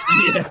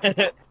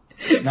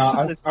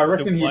 No, I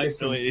reckon he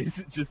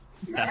listens. Just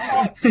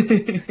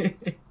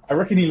static. I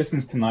reckon he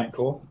listens to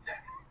Nightcore.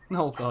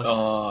 Oh god.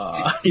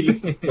 Oh. He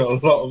listens to a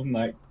lot of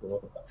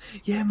Nightcore.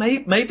 Yeah,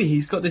 maybe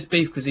he's got this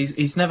beef because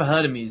he's never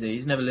heard of music,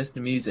 he's never listened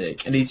to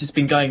music, and he's just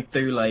been going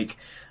through like,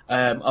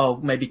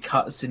 maybe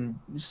cuts in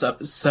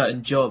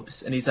certain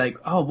jobs, and he's like,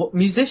 oh, what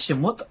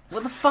musician? What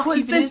the fuck what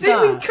is this?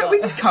 that? We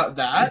can cut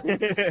that.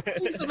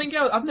 Do something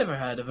else. I've never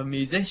heard of a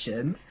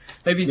musician.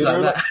 Maybe he's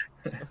like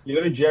that.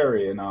 You know,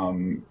 Jerry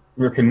and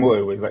Rick and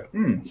Morty was like,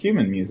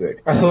 human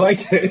music. I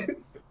like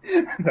this.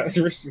 That's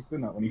Rishi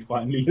Sunak when he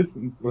finally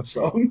listens to a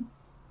song.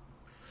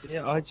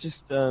 Yeah, I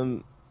just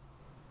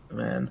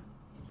Man.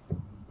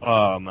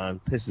 Oh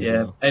man, pisses me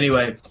off.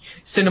 Anyway,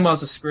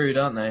 cinemas are screwed,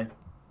 aren't they?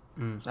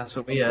 That's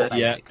what we heard.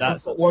 Yeah,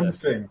 that's I've got one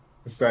thing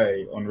to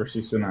say on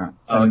Rishi Sunak,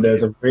 Oh, and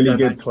there's a really Go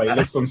good back.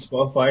 playlist on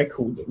Spotify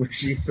called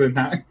Rishi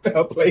Sunak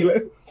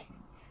playlist.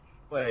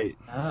 Wait,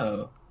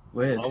 Oh,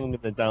 weird. I'm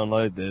gonna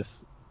download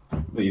this.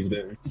 Please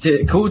do. Is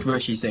it called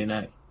Rishi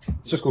Sunak?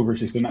 It's just called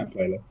Rishi Sunak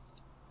playlist.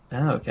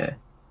 Oh, okay.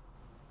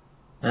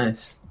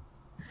 Nice.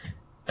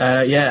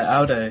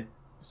 Aldo,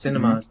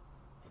 cinemas.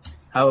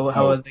 How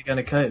are they going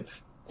to cope?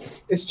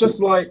 It's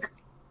just like,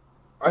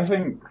 I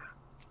think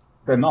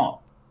they're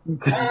not.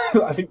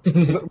 I think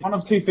one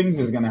of two things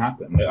is going to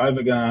happen. They're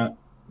either going to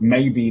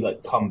maybe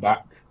like come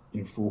back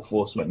in full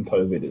force when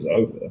COVID is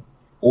over,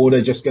 or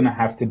they're just going to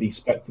have to be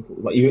spectacle.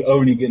 Like, you're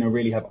only going to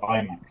really have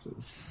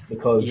IMAXs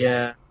because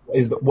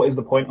what is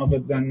the point of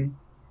it then?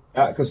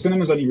 Because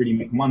cinemas only really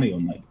make money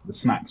on like the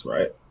snacks,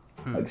 right?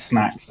 Like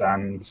snacks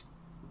and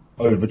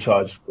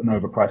overcharged and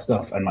overpriced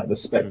stuff and like the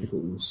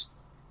spectacles.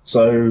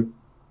 So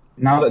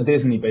now that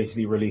Disney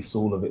basically released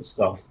all of its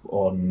stuff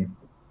on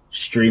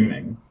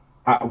streaming,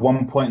 at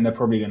one point they're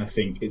probably going to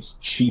think it's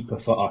cheaper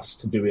for us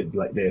to do it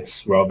like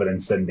this rather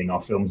than sending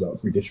our films out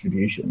through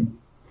distribution.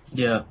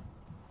 Yeah,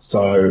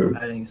 So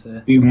I think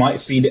so. we might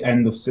see the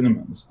end of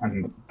cinemas,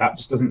 and that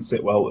just doesn't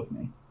sit well with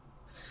me.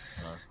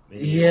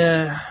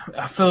 Yeah,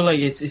 I feel like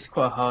it's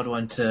quite a hard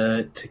one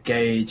to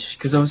gauge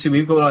because obviously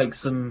we've got like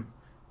some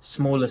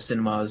smaller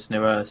cinemas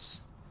near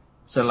us,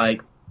 so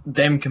like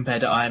them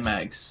compared to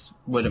IMAX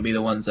wouldn't be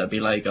the ones that'd be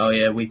like, oh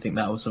yeah, we think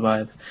that will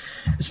survive.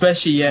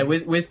 Especially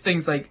with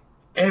things like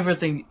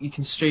everything you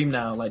can stream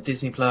now, like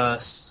Disney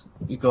Plus,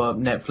 you got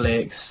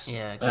Netflix,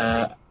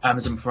 exactly.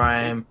 Amazon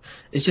Prime.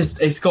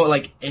 It's got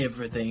like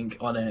everything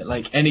on it.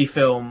 Like any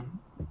film,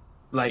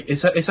 like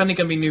it's only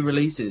gonna be new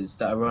releases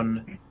that are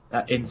on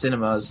in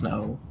cinemas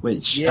now,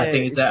 which I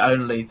think is their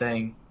only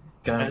thing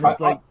going. And it's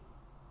like,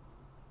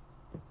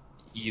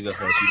 you go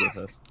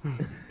first.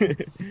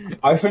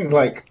 I think,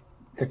 like,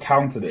 to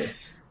counter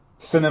this,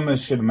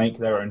 cinemas should make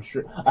their own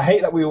I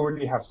hate that we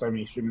already have so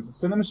many streaming.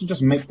 Cinemas should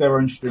just make their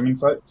own streaming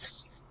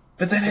sites.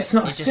 But then it's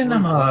not It just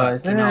cinema, wouldn't work,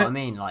 is it? you know what I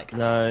mean? Like,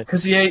 No,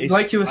 Because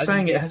like you were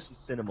saying, it I has. miss the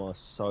cinema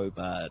so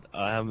bad.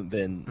 I haven't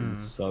been in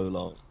so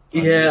long.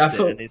 Yeah, miss I it,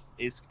 thought- and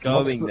it's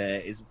going there.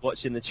 It's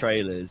watching the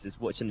trailers.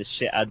 It's watching the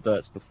shit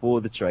adverts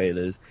before the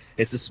trailers.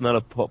 It's the smell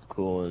of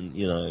popcorn.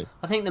 You know.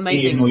 I think the main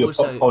Eating thing all your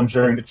also, popcorn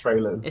during the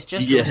trailers. it's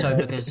just Yeah. also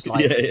because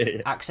like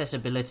Yeah.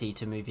 accessibility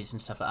to movies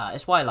and stuff like that.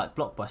 It's why like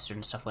Blockbuster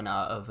and stuff went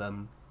out of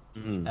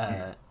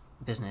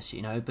business,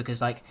 you know, because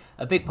like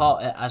a big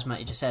part, as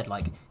Matty just said,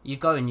 like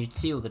you'd go and you'd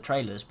see all the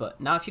trailers, but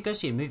now if you go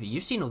see a movie,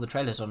 you've seen all the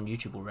trailers on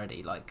YouTube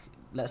already. Like,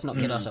 let's not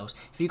kid ourselves.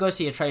 If you go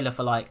see a trailer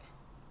for like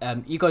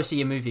you go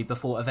see a movie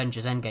before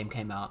Avengers Endgame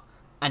came out,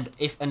 and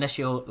unless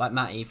you're like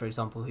Matty, for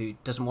example, who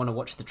doesn't want to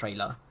watch the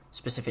trailer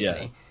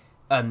specifically,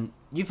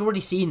 you've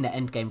already seen the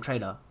Endgame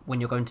trailer when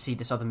you're going to see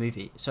this other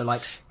movie. So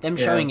like them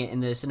showing it in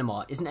the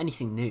cinema isn't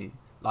anything new.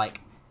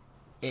 Like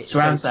it's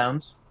Surround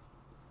sound.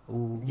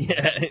 Ooh.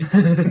 Yeah.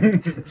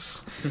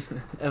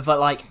 But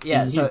like,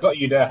 yeah, He's so got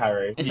you there,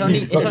 Harry. it's He's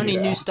only got you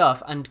new there.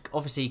 stuff, and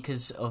obviously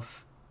because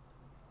of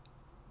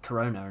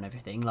Corona and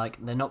everything,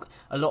 like they're not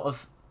a lot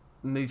of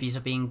movies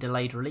are being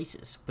delayed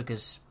releases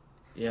because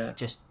Yeah.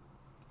 just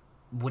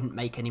wouldn't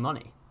make any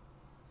money.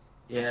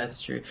 Yeah,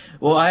 that's true.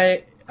 Well,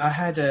 I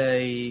had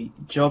a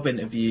job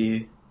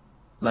interview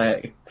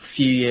like a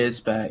few years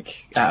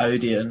back at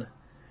Odeon,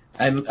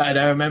 and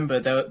I remember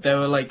they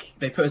were like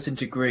they put us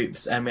into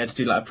groups and we had to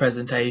do like a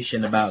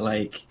presentation about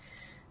like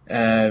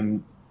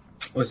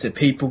what's it,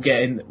 people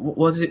getting, what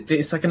was it,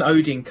 it's like an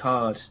Odeon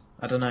card,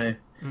 I don't know,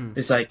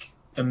 it's like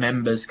a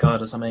members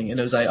card or something, and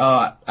it was like,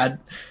 oh, I'd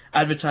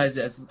advertise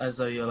it as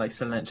though you're like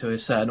selling it to a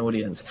certain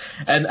audience,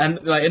 and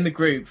like in the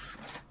group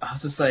I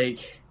was just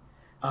like,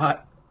 I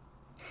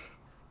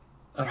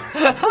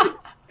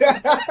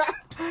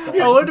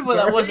wonder what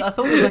that was. I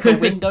thought it was like a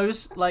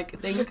Windows like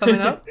thing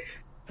coming up.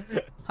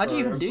 How do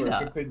you even do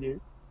that? Continue.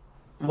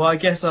 well, I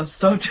guess I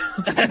stopped.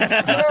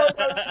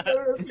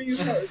 No,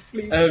 please no,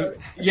 please no.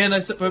 Yeah, no,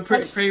 so, but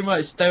pretty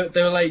much they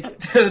were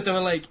like they were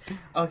like,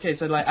 okay,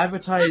 so like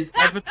advertise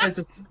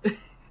this.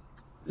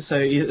 So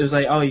it was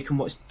like, oh, you can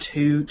watch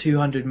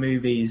 200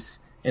 movies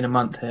in a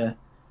month here,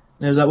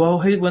 and it was like, well,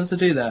 who wants to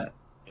do that?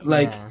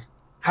 Like, Yeah.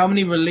 how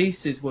many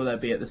releases will there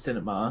be at the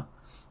cinema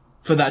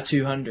for that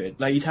 200?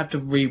 Like, you'd have to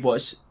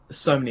rewatch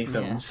so many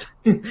films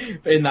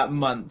in that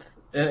month.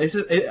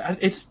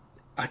 It's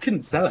I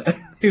couldn't sell it.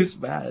 It was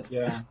bad.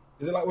 Yeah.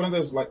 Is it like one of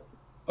those like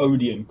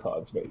Odeon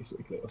cards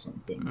basically or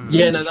something?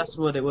 Yeah, no, that's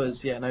what it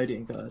was. Yeah, an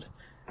Odeon card,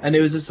 and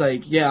it was just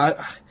like,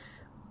 yeah,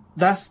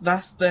 that's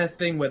their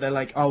thing where they're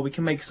like, oh, we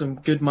can make some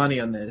good money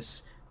on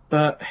this,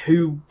 but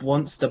who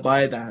wants to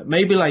buy that?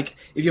 Maybe like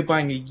if you're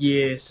buying a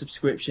year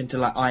subscription to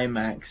like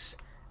IMAX,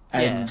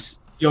 and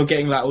you're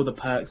getting like all the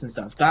perks and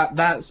stuff.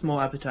 That's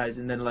more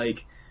appetizing than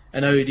like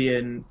an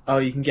Odeon. Oh,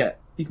 you can get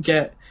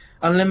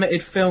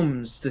unlimited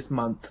films this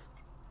month,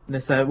 and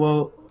it's like,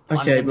 well,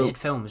 okay, Unlimited but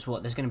films.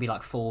 What? There's going to be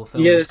like 4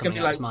 films Yeah, there's coming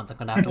gonna be out this like- month. I'm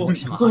going to have to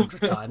watch them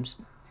 100 times.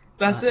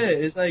 that's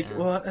it. It's like, Yeah.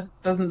 well, it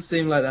doesn't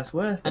seem like that's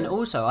worth it. And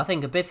also, I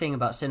think a big thing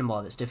about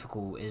cinema that's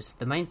difficult is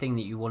the main thing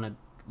that you want to,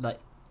 like,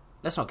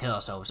 let's not kill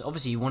ourselves.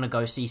 Obviously, you want to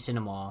go see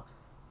cinema.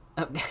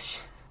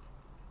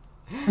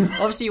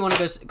 Obviously, you want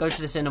to go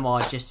to the cinema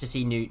just to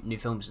see new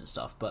films and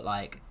stuff. But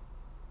like,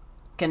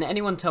 can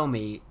anyone tell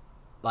me,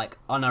 like,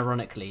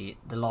 unironically,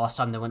 the last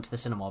time they went to the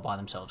cinema by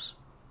themselves?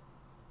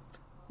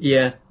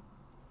 Yeah.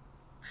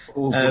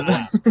 Ooh,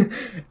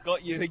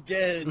 Got you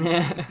again.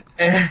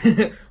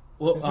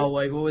 Oh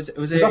wait, what was it?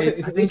 Was Is it? that-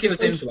 is I it think it was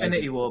socialising?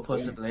 Infinity War,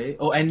 possibly,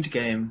 or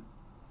Endgame.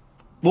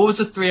 What was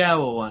the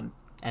 3-hour one?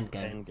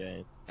 Endgame.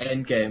 Endgame.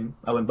 Endgame.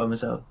 I went by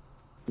myself.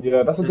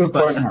 yeah, that's a It was good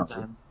quite point. sad Harry.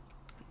 time.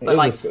 It But,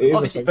 like, is it is a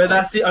obviously- thing. But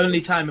that's the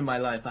only time in my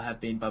life I have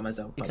been by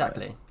myself. by the way.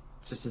 Exactly.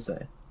 Just to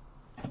say.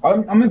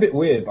 I'm a bit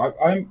weird.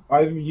 I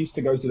used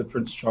to go to the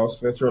Prince Charles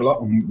Theatre a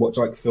lot and watch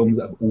like films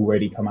that have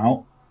already come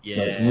out,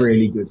 Yeah. like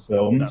really good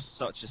films. That's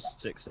such a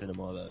sick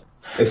cinema though.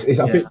 I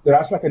think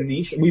that's like a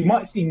niche. We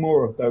might see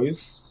more of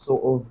those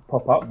sort of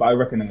pop up, but I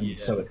reckon they're gonna be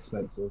Yeah. so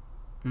expensive.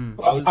 Hmm.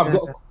 But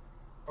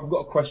I've got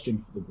a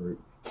question for the group.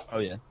 Oh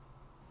yeah.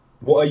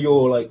 What are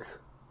your like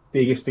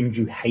biggest things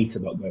you hate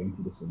about going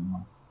to the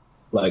cinema?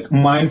 Like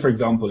mine, for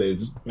example,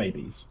 is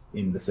babies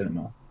in the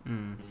cinema.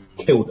 Hmm.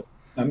 Kill them.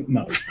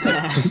 No.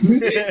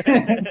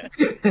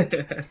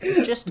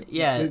 Just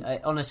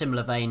on a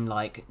similar vein,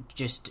 like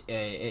just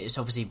it's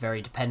obviously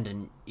very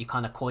dependent. You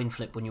kind of coin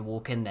flip when you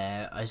walk in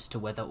there as to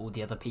whether all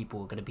the other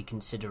people are going to be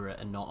considerate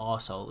and not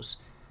arseholes.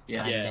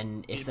 Yeah. And Yeah.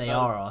 then if You they both-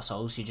 are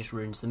arseholes, he just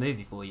ruins the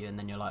movie for you, and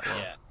then you're like, well,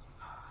 Yeah.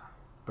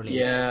 brilliant.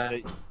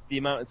 Yeah. The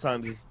amount of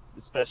times,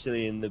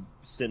 especially in the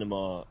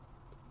cinema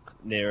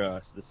near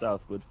us, the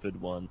South Woodford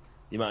one,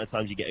 the amount of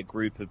times you get a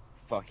group of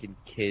fucking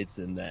kids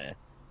in there,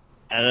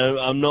 and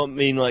I'm not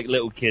mean like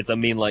little kids, I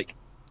mean like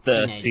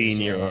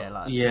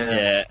 13-year-old.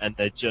 Yeah. And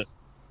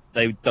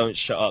they don't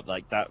shut up.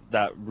 Like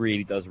that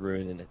really does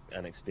ruin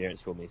an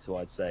experience for me. So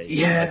I'd say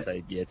Yeah.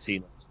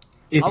 teenage.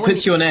 It I puts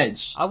wouldn't- you on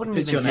edge. I wouldn't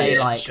It puts even you on say edge,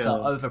 like sure. the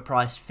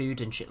overpriced food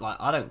and shit. Like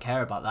I don't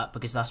care about that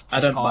because that's I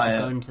just don't part buy of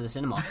it. going to the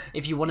cinema.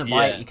 If you want to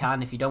buy Yeah. it, you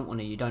can. If you don't want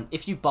to, you don't.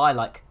 If you buy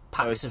like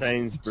Go packs of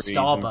Sainsbury's and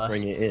Starburst,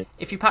 bring it in.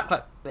 if you pack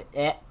like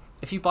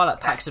if you buy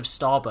like packs of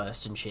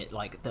Starburst and shit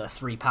like that are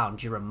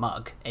 £3, you're a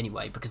mug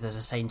anyway because there's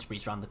a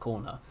Sainsbury's around the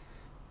corner.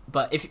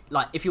 But if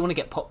you want to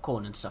get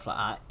popcorn and stuff like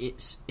that,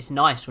 it's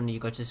nice when you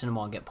go to the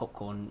cinema and get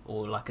popcorn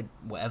or like a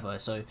whatever.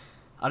 So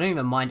I don't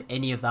even mind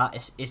any of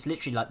that. It's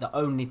literally like the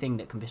only thing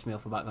that can piss me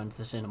off about going to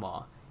the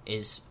cinema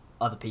is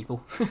other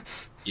people.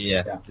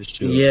 Yeah, for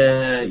sure.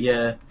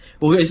 Yeah.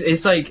 Well,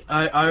 it's like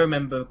I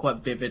remember quite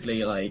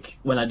vividly like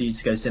when I used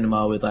to go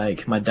cinema with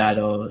like my dad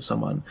or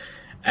someone,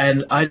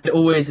 and I'd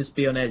always just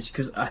be on edge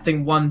because I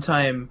think one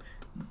time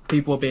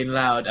people were being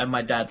loud, and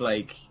my dad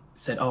like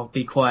said, "Oh,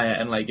 be quiet,"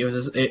 and like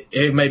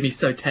it made me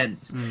so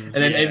tense. And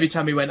then every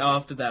time he went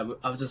after that,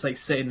 I was just like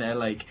sitting there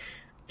like.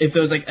 If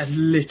there was like a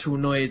little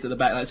noise at the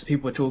back, like some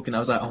people were talking, I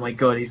was like, "Oh my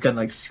god, he's gonna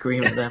like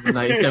scream at them, and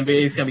like it's gonna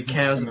be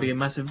chaos, and be a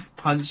massive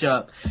punch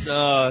up."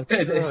 No, He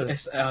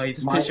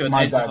just puts you on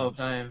edge the whole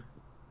time.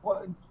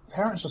 What,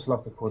 parents just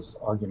love to cause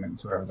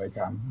arguments wherever they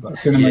can. But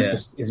cinema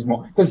just is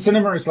more because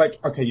cinema is like,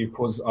 okay, you've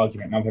caused an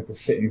argument, now we have to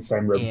sit in the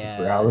same room for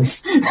 3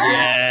 hours.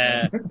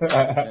 Yeah.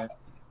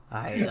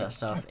 I hate that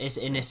stuff. It's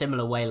in a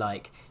similar way,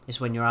 like, it's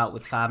when you're out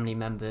with family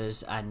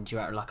members and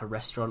you're at, like, a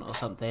restaurant or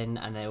something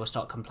and they all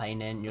start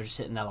complaining. You're just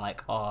sitting there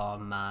like, oh,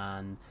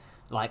 man.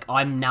 Like,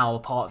 I'm now a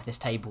part of this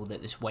table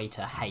that this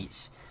waiter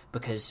hates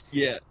because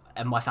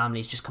and my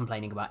family's just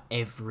complaining about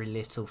every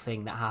little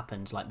thing that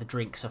happens. Like, the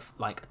drinks are,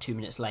 like, 2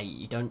 minutes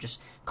late.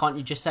 Can't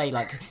you just say,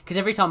 like... Because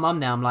every time I'm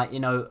there, I'm like,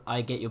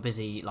 I get you're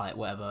busy, like,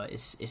 whatever.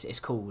 It's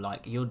cool.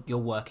 Like, you're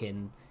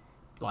working...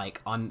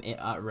 Like, I'm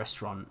at a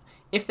restaurant.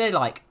 If they're,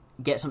 like...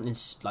 get something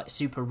like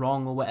super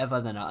wrong or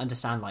whatever, then I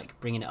understand like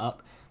bringing it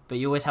up, but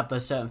you always have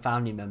those certain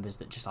family members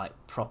that just like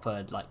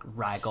proper like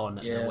rag on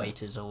at the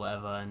waiters or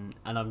whatever,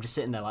 and I'm just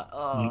sitting there like,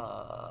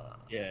 oh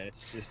yeah,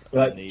 it's just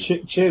like,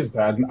 cheers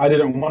dad, I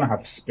didn't want to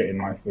have spit in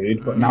my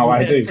food, but now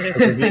I do.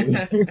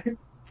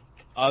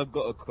 I've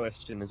got a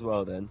question as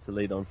well then to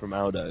lead on from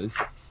Aldo's.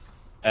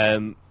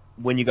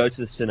 When you go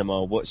to the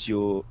cinema, what's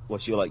your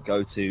like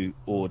go-to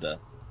order?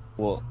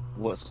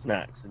 What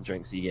snacks and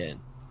drinks are you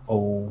getting?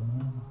 Oh,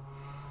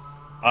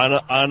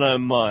 I know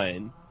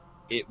mine.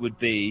 It would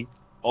be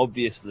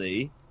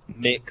obviously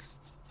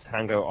mixed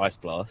Tango Ice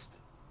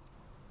Blast,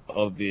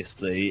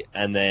 obviously,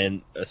 and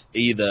then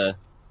either,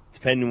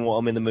 depending on what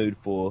I'm in the mood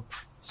for,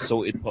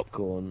 salted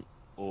popcorn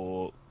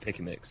or pick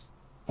and mix.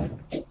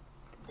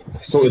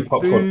 Salted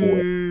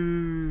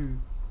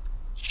popcorn.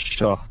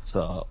 Shut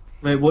up.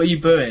 Wait, what are you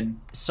booing?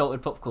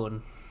 Salted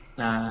popcorn.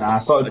 Nah,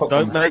 salted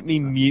popcorn. Don't make me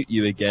mute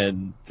you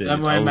again, dude.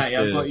 Don't worry, mate.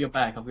 I've got your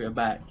back.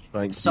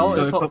 Thank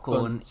salted you.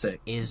 popcorn sick.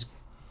 is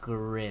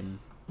grim.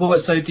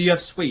 What? So do you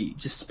have sweet?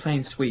 Just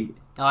plain sweet?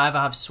 I either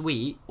have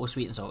sweet or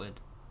sweet and salted.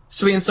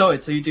 Sweet and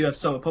salted. So you do have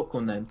salted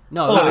popcorn then?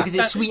 No, because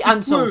it's sweet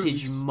and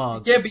salted. You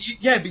mug. Yeah, but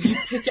you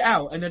pick it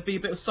out and there'd be a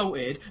bit of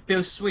salted, a bit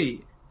of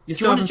sweet.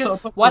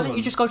 Why don't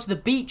you just go to the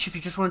beach if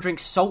you just want to drink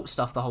salt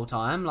stuff the whole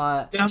time?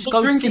 Like, yeah, just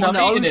go sit in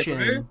the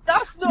ocean.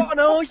 That's not an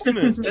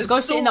argument. Just go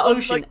sit in the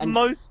ocean like and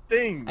most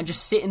things, and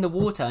just sit in the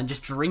water and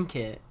just drink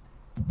it.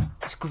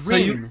 It's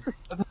grim.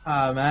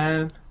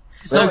 Man.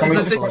 So, So,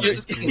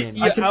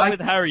 you're out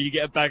with Harry, you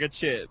get a bag of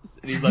chips,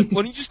 and he's like,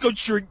 "Why don't you just go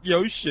drink the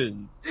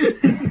ocean?"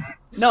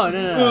 No.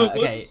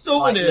 Okay,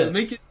 salt like, in it, look,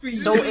 make it sweet.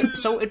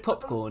 salted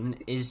popcorn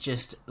is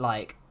just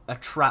like a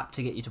trap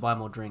to get you to buy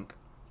more drink.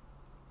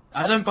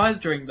 I don't buy the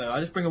drink though.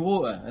 I just bring a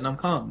water and I'm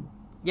calm.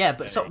 Yeah,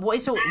 but so what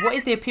is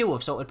the appeal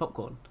of salted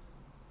popcorn?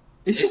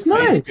 It's just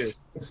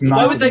nice. It's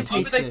nice.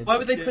 Why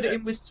would they put it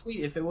in with sweet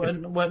if it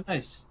weren't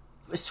nice?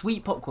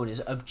 Sweet popcorn is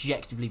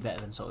objectively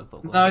better than salted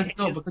popcorn. No, it's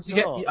not, because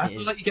I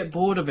feel like you get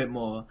bored of it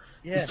more.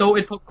 Yeah. The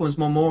salted popcorn's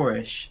more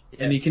Moorish,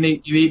 and you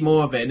eat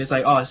more of it, and it's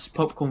like, oh, it's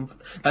popcorn.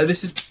 Like,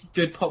 this is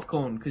good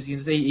popcorn because you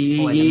just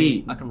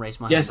eat. I can raise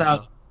my yes,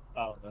 hand.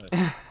 Oh,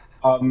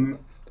 no.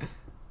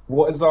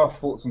 What is our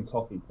thoughts on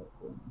toffee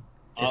popcorn?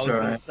 I was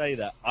going to say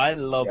that. I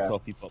love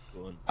toffee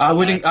popcorn.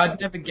 I'd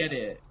never get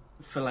it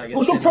for like.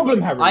 What's your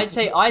problem, Harry? I'd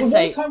say.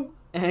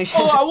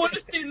 Oh, I want to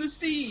sit in the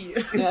sea.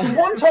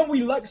 One time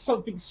we like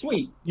something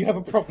sweet, you have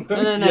a problem.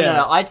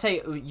 No. I'd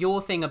say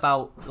your thing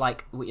about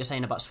like what you're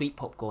saying about sweet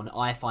popcorn,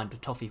 I find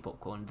with toffee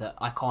popcorn that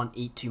I can't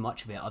eat too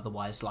much of it.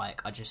 Otherwise,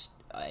 like it's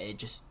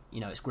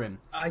grim.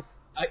 I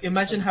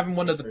imagine having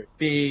one of the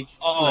big.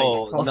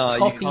 Oh like, no, you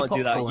toffee can't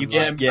do that.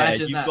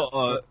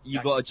 popcorn.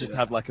 You've got to just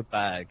have like a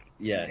bag.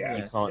 Yeah.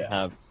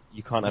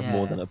 You can't have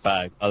more than a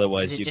bag.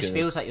 Otherwise, it just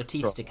feels like your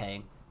teeth's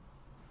decaying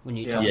when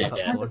you eat toffee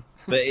popcorn.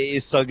 But it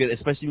is so good,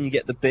 especially when you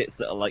get the bits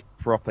that are like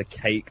proper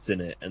caked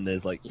in it, and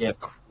there's like a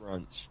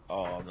crunch.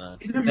 Oh man.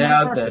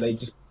 They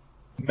just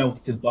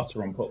melted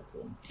butter on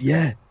popcorn.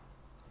 Yeah.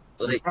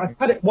 Like, I've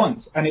had it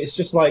once, and it's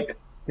just like,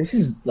 this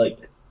is like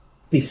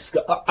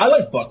I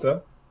like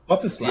butter.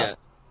 Butter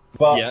slaps.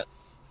 But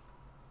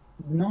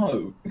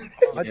no.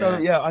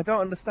 I don't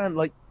understand.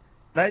 Like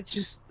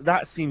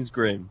that seems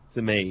grim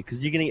to me, because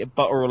you're gonna get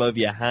butter all over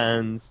your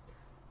hands,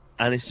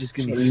 and it's just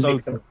gonna be so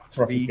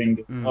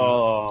greasy.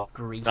 Oh,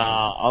 greasy.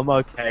 Nah, I'm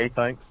okay,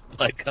 thanks.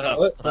 Like,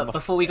 but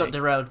before we got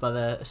derailed by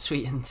the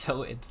sweet and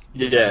salted,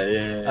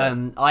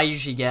 I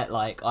usually get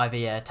like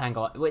either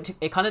Tango.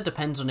 It kind of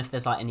depends on if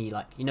there's like any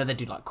like they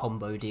do like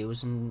combo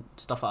deals and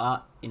stuff like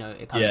that.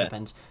 It kind of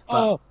depends.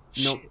 But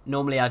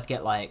normally I'd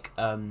get like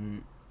a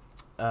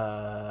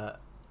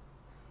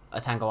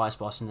Tango Ice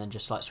Blast and then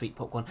just like sweet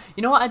popcorn.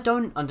 You know what I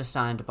don't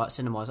understand about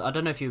cinemas? I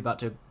don't know if you're about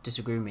to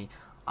disagree with me.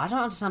 I don't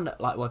understand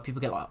like why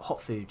people get like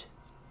hot food,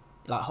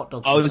 like hot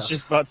dogs. I was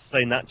just about to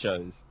say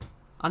nachos.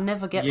 I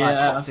never get like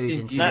hot food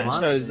in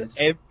cinemas. Nachos,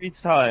 every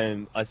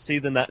time I see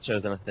the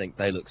nachos and I think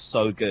they look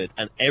so good,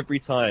 and every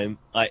time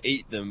I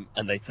eat them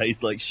and they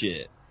taste like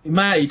shit.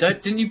 Matty,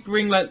 didn't you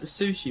bring like the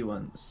sushi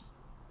once?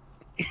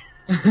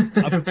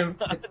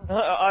 I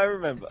I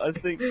remember. I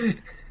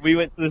think we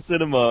went to the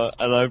cinema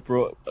and I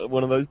brought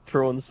one of those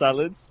prawn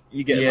salads.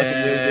 You get like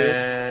a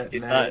meal deal.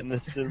 Get that in the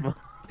cinema.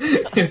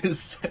 It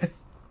was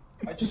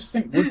I just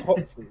think with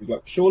hot food,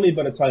 like surely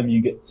by the time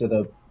you get to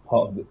the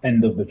part of the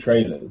end of the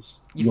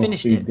trailers, You your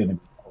finished food's it. gonna be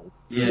cold.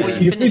 Yeah. Well, you Your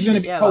food's finished gonna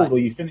it, be yeah, cold, like- or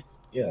you finish.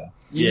 Yeah.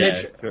 You Yeah,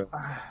 literally- sure.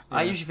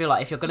 I usually feel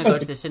like if you're going to go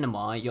to the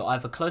cinema, you're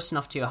either close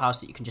enough to your house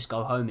that you can just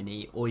go home and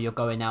eat, or you're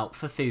going out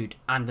for food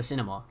and the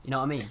cinema. You know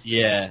what I mean?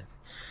 Yeah.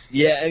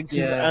 Yeah,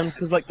 Yeah.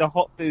 because like the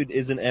hot food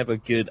isn't ever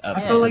good at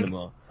I the feel like-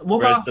 cinema, What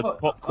whereas about the a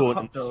popcorn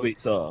hot and dog?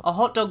 sweets are. A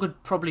hot dog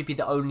would probably be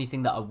the only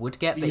thing that I would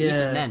get, but Yeah.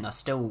 even then, I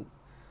still.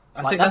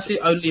 I Like, think that's the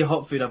only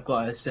hot food I've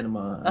got at a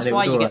cinema. That's and it why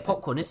was you alright. get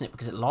popcorn, isn't it?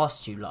 Because it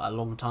lasts you like a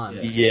long time.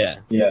 Yeah.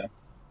 Yeah.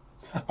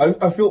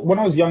 I feel when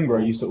I was younger,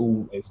 I used to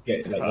always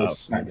get like Oh, those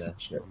snacks yeah. and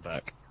shit. I'm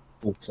back.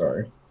 Oh,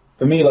 sorry.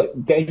 For me,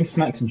 like getting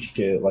snacks and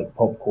shit, like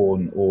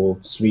popcorn or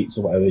sweets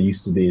or whatever,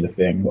 used to be the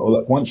thing. But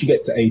like, once you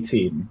get to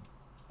 18,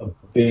 a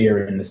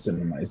beer in the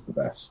cinema is the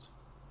best.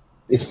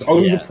 It's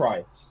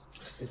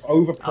overpriced. It's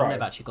overpriced. I've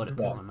never actually got it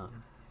before. But No.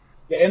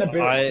 getting a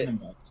beer I- in the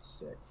cinema is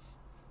sick.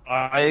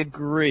 I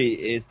agree,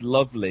 it's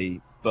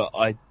lovely, but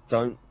I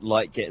don't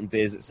like getting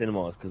beers at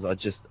cinemas because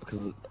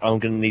I'm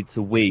gonna need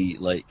to wee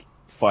like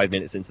 5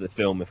 minutes into the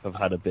film if I've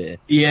had a beer.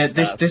 Yeah,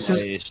 That's this my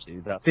was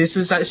issue. this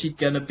was actually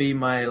gonna be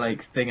my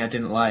like thing I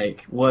didn't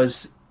like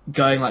was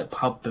going like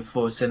pub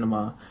before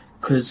cinema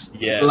because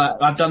Yeah. like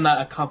I've done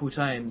that a couple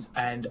times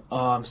and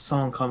I'm so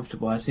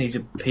uncomfortable. I just need to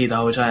pee the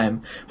whole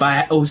time. But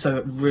I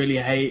also really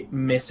hate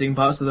missing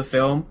parts of the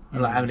film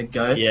and like having to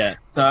go. Yeah,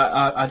 So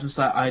I just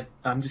like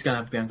I'm just gonna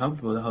have to be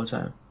uncomfortable the whole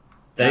time.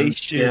 they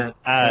should yeah,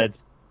 add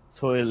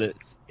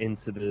toilets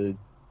into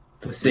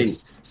the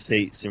seats.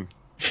 seats in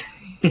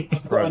I've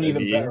got front an of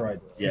even you. better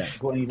idea. Yeah. I've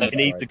got an even If you better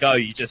need to idea. go,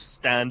 you just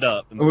stand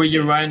up. And Or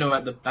your rhino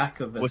at the back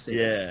of the seat.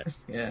 Yeah.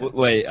 Yeah.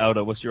 Wait,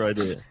 Aldo, what's your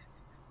idea?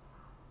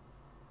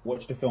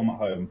 Watch the film at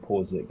home,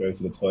 pause it, go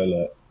to the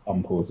toilet,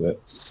 unpause it.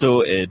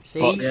 Sorted. See,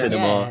 Fuck yeah.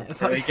 cinema.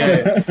 There we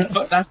go.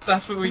 But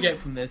that's what we get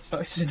from this.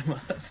 Fuck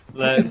cinemas.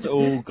 Let's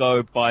all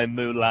go buy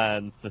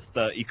Mulan for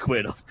 30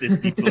 quid off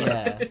Disney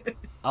Plus. Yeah.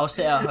 I'll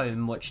sit at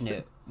home watching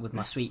it with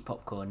my sweet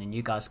popcorn, and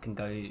you guys can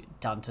go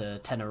down to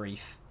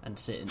Tenerife and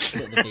sit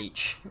at the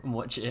beach and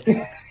watch it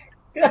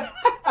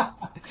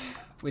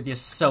with your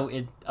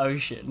salted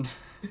ocean.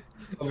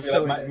 I'll be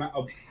So- like,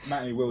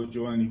 Matty, Will, do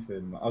you want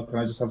anything? Like, oh, can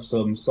I just have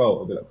some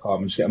salt? I'll be like,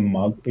 calm, and just get a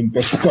mug and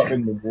get it up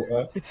in the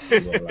water.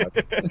 Well, lads.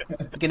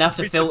 You're gonna have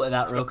to filter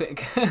that real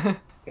quick.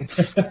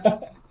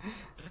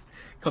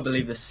 Can't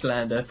believe the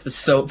slander for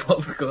salt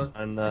popcorn.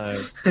 I know.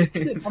 Where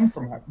did it come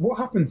from? What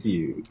happened to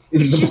you? In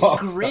It's the just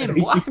past? grim.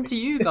 Like, What happened to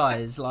you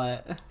guys?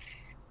 Like,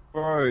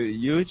 Bro,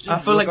 you're just I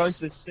feel you're like going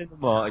to the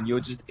cinema and you're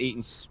just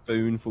eating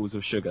spoonfuls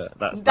of sugar.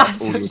 That's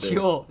that's all so you're doing.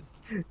 sure.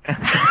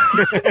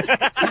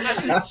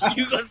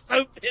 You got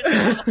so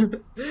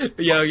pissed.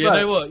 Yo, you Bro.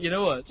 know what? You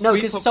know what? No,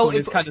 Sweet 'cause popcorn salted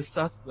is kind of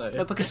sus though.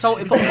 No, because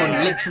salted popcorn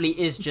literally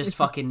is just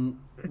fucking.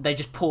 They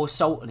just pour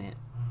salt in it,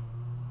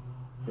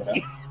 Yeah.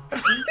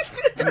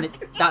 and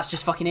that's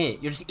just fucking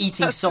it. You're just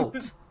eating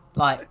salt.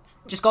 Like,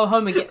 just go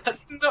home and get.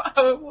 That's not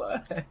how it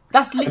works.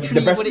 That's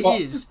literally best what it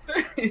part- is.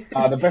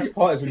 The best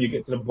part is when you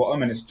get to the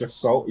bottom and it's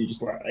just salt. You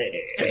just like.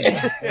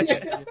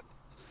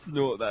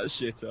 Snort that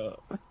shit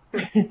up.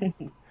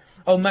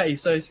 Oh, Matty,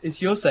 so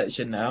it's your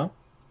section now.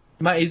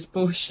 Matty's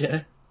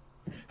bullshit.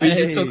 We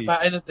just talk Hey.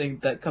 about anything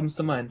that comes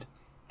to mind.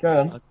 Go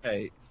on.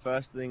 Okay,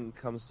 first thing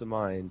comes to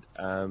mind.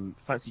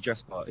 Fancy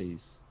dress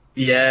parties.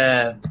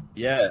 Yeah.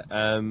 Yeah.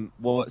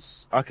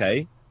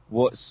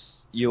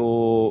 What's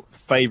your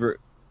favourite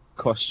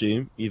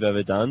costume you've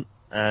ever done,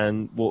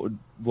 and what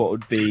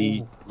would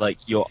be Ooh.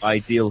 like your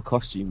ideal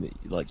costume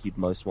that you'd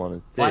most want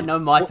to do? I know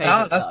my Well, favourite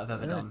that that's- I've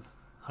ever yeah. done.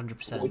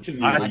 100%. What do you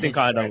mean? I I think did-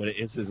 I know what it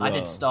is as well. I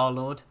did Star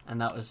Lord,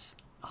 and that was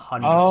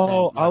 100%.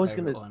 Oh, my I was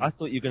favourite gonna. one. I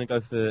thought you were gonna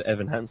go for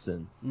Evan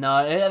Hansen.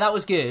 No, that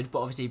was good, but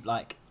obviously,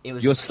 like, it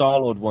was. Your Star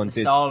Lord one the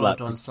did Star-Lord slap.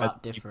 one you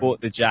slapped You different.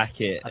 bought the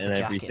jacket Had and the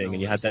jacket everything, and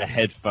and you all had the those things.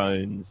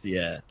 headphones.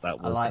 Yeah, that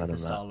I was like kind the of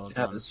Star that. Lord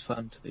That one. was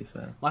fun, to be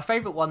fair. My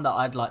favourite one that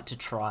I'd like to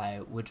try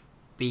would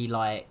be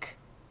like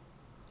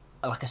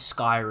a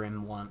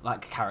Skyrim one,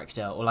 like a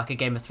character, or like a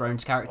Game of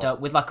Thrones character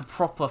with like a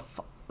proper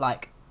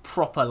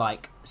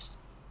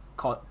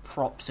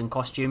props and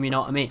costume. You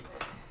know what I mean?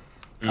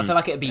 I feel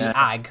like it'd be Yeah.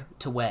 ag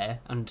to wear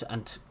and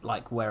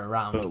like wear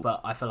around, Oh.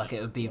 but I feel like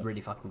it would be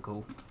really fucking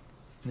cool.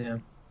 Yeah.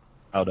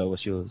 Aldo,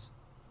 what's yours?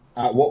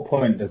 At what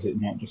point does it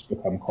not just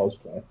become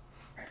cosplay?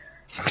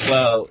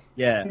 Well,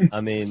 yeah,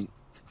 I mean,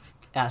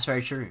 That's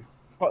very true.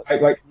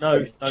 Like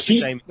no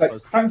cheap, shame. like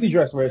cosplay. fancy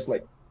dress where it's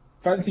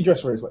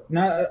like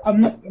nah,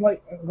 I'm not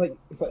like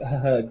it's like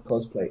haha,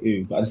 cosplay,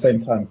 ooh, but at the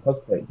same time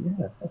cosplay,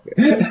 yeah,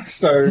 okay.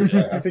 So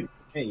I think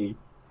for me,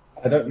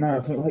 I don't know,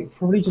 I think like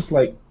probably just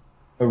like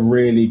a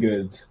really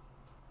good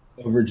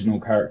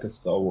original character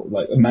style,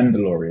 like a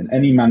Mandalorian,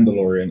 any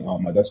Mandalorian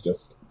armor, that's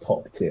just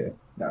top tier.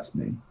 That's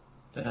me.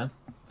 Fair.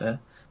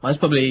 Mine's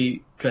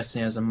probably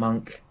dressing as a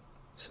monk.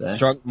 So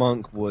Drunk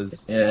Monk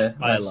was yeah, that's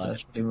highlight.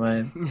 definitely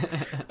mine.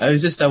 It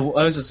was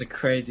just a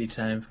crazy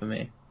time for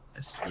me.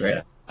 It's great.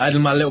 Yeah. I had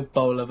my little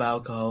bowl of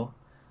alcohol.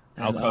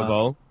 and,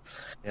 Alcohol.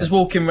 Just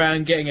walking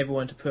around, getting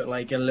everyone to put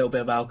like a little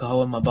bit of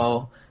alcohol in my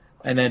bowl,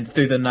 and then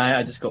through the night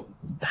I just got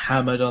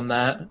hammered on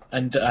that,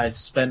 and I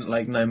spent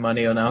like no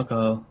money on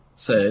alcohol,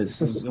 so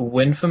it's a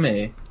win for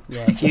me.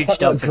 Yeah, huge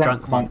dub for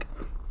Drunk Monk.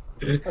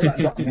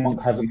 Drunk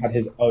Monk hasn't had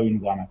his own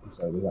one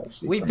episode. Is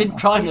actually We've been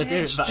trying to do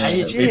it for Yeah,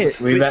 ages.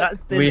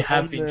 we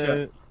have been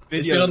trying.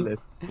 video been on-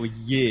 list for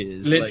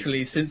years.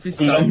 Literally since we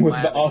Along started with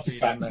WoW, the it's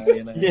been on artifacts. there,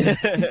 you know. Yeah.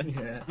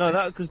 Yeah. No,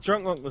 that because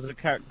Drunk Monk was a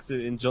character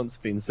in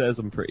Josephine Says,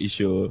 I'm pretty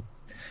sure.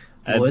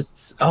 And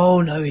Was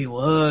oh no he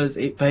was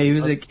but he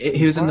was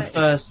he was in the Right.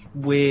 first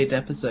weird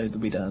episode that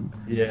we done.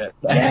 yeah,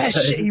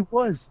 Episode. shit, he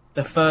was.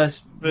 The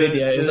first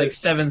video, it was the- like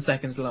 7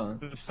 seconds long.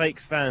 The fake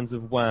fans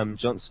of Wham,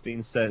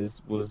 Josephine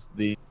Says was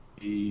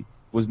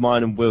was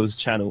mine and Will's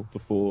channel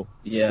before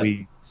Yeah.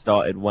 we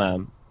started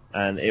Wham,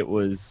 and it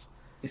was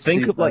It's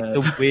think of like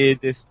superb. the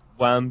weirdest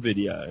Wham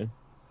video,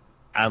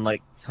 and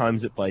like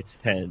times it by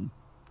 10,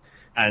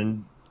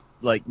 and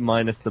like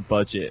minus the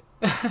budget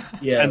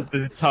yeah. and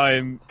the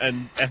time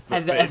and effort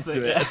And the put effort,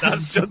 into it. yeah. And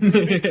that's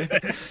Josephine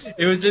Says.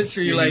 It was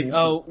literally like,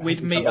 oh, we'd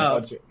We meet have a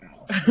up, budget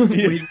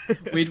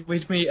now.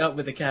 we'd meet up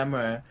with the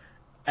camera,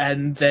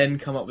 and then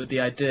come up with the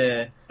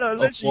idea No, of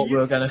literally, what we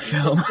were gonna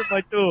film. at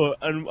my door,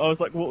 and I was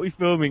like, "What are we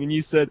filming?" And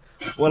you said,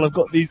 "Well, I've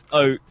got these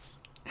oats,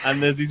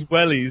 and there's these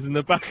wellies in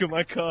the back of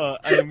my car,"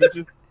 and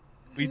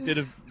we did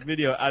a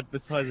video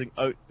advertising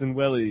oats and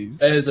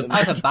wellies. It was a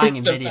That's a banging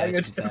it's a video,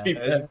 banger, to be fair. be It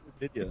was fair. a good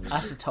video.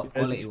 That's a top It's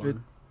quality good.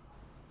 one.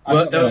 I'm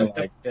Well, not gonna,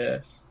 like,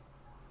 yes.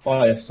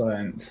 fire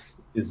science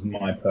is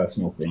my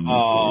personal thing.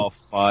 Oh,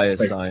 fire Like-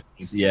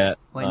 science, yeah.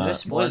 Wait, no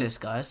spoilers,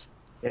 guys.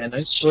 Yeah, no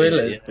Shit,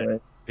 spoilers. yeah. Guys.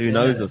 Who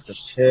knows Yeah. what's going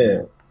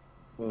Shit.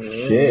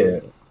 Ooh.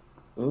 Shit.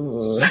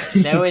 Ooh.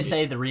 They always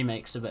say the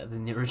remakes are better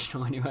than the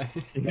original anyway.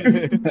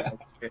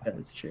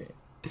 That's true.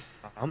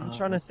 I'm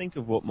trying to think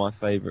of what my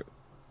favourite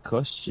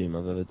costume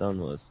I've ever done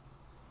was.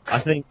 I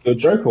think, Your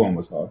Joker one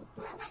was hard.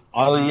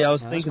 oh yeah, I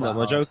was Yeah, that's thinking quite that my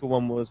hard. Joker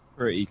one was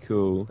pretty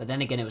cool. But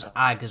then again, it was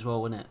ag as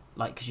well, wasn't it?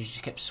 Like, because you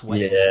just kept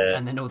sweating, Yeah.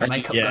 and then all the And you-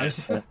 makeup yeah.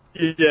 goes.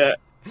 Yeah,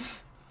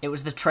 It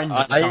was the trend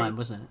at the I- time,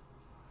 wasn't it?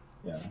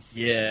 Yeah.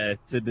 yeah,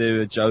 to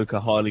do a Joker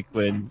Harley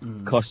Quinn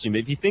Mm. costume.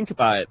 If you think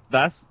about it,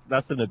 that's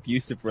an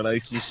abusive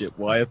relationship.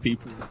 Why are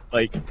people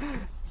like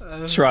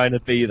trying to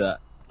be that?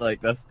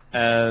 Like that's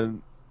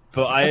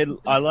but I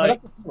like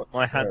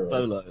my Han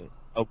Solo.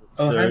 Oh,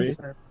 Oh, sorry.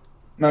 handsome.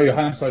 No, your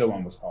Han Solo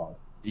one was hard.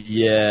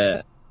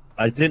 Yeah,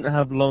 I didn't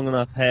have long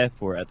enough hair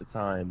for it at the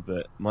time,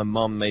 but my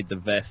mum made the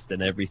vest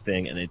and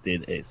everything, and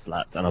it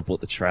slapped. And I bought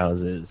the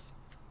trousers,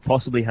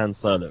 possibly Han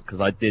Solo,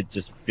 because I did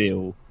just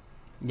feel.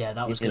 Yeah,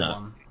 that was a You good know.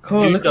 one.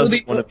 Cool, Who look at all,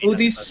 doesn't wanna be all that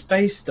these person?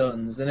 space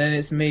dons, and then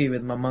it's me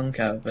with my monk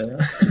outfit.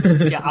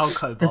 Yeah,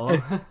 Alco Bowl.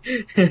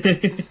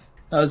 that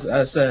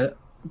was a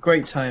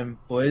great time,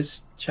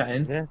 boys,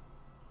 chatting. Yeah.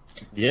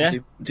 Yeah,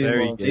 Do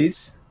very more of good.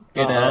 these.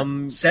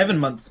 In 7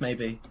 months,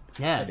 maybe.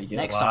 Yeah, That'd be good.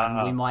 next Wow.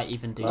 time we might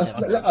even do Let's,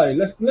 7.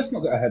 let's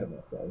not get ahead of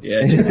ourselves.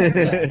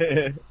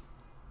 Yeah.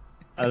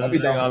 I'd be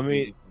down I for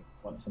mean, these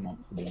once a month,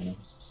 to be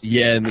honest.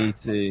 yeah, me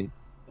too.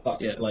 But,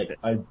 Yeah. like,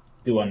 I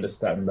do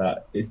understand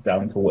that it's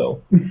down to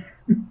Will.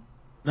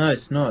 No,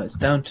 it's not. It's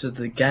down to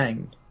the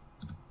gang.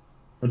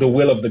 The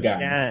will of the gang.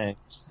 Gang.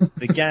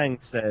 The gang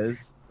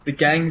says. The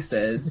gang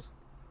says,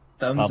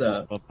 thumbs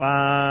up. Ba,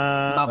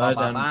 Ba-ba-ba. ba, I ba,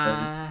 don't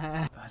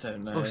ba. I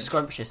don't know. Oh,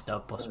 scrumptious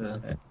dub, boss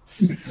man.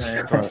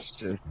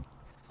 Scrumptious.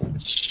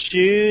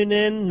 Tune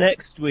in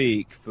next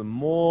week for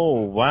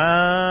more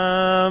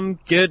Wham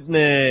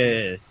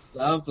goodness.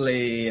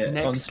 Lovely. On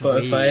Next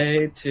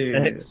Spotify too.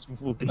 Next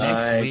week.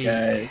 Next Bye, week.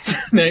 guys.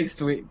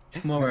 Next week.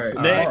 Tomorrow.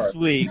 Next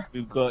week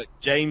we've got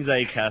James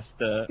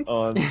Acaster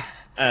on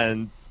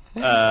and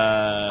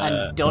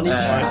And Donny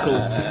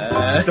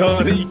Uh,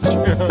 Donny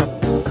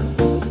Trump.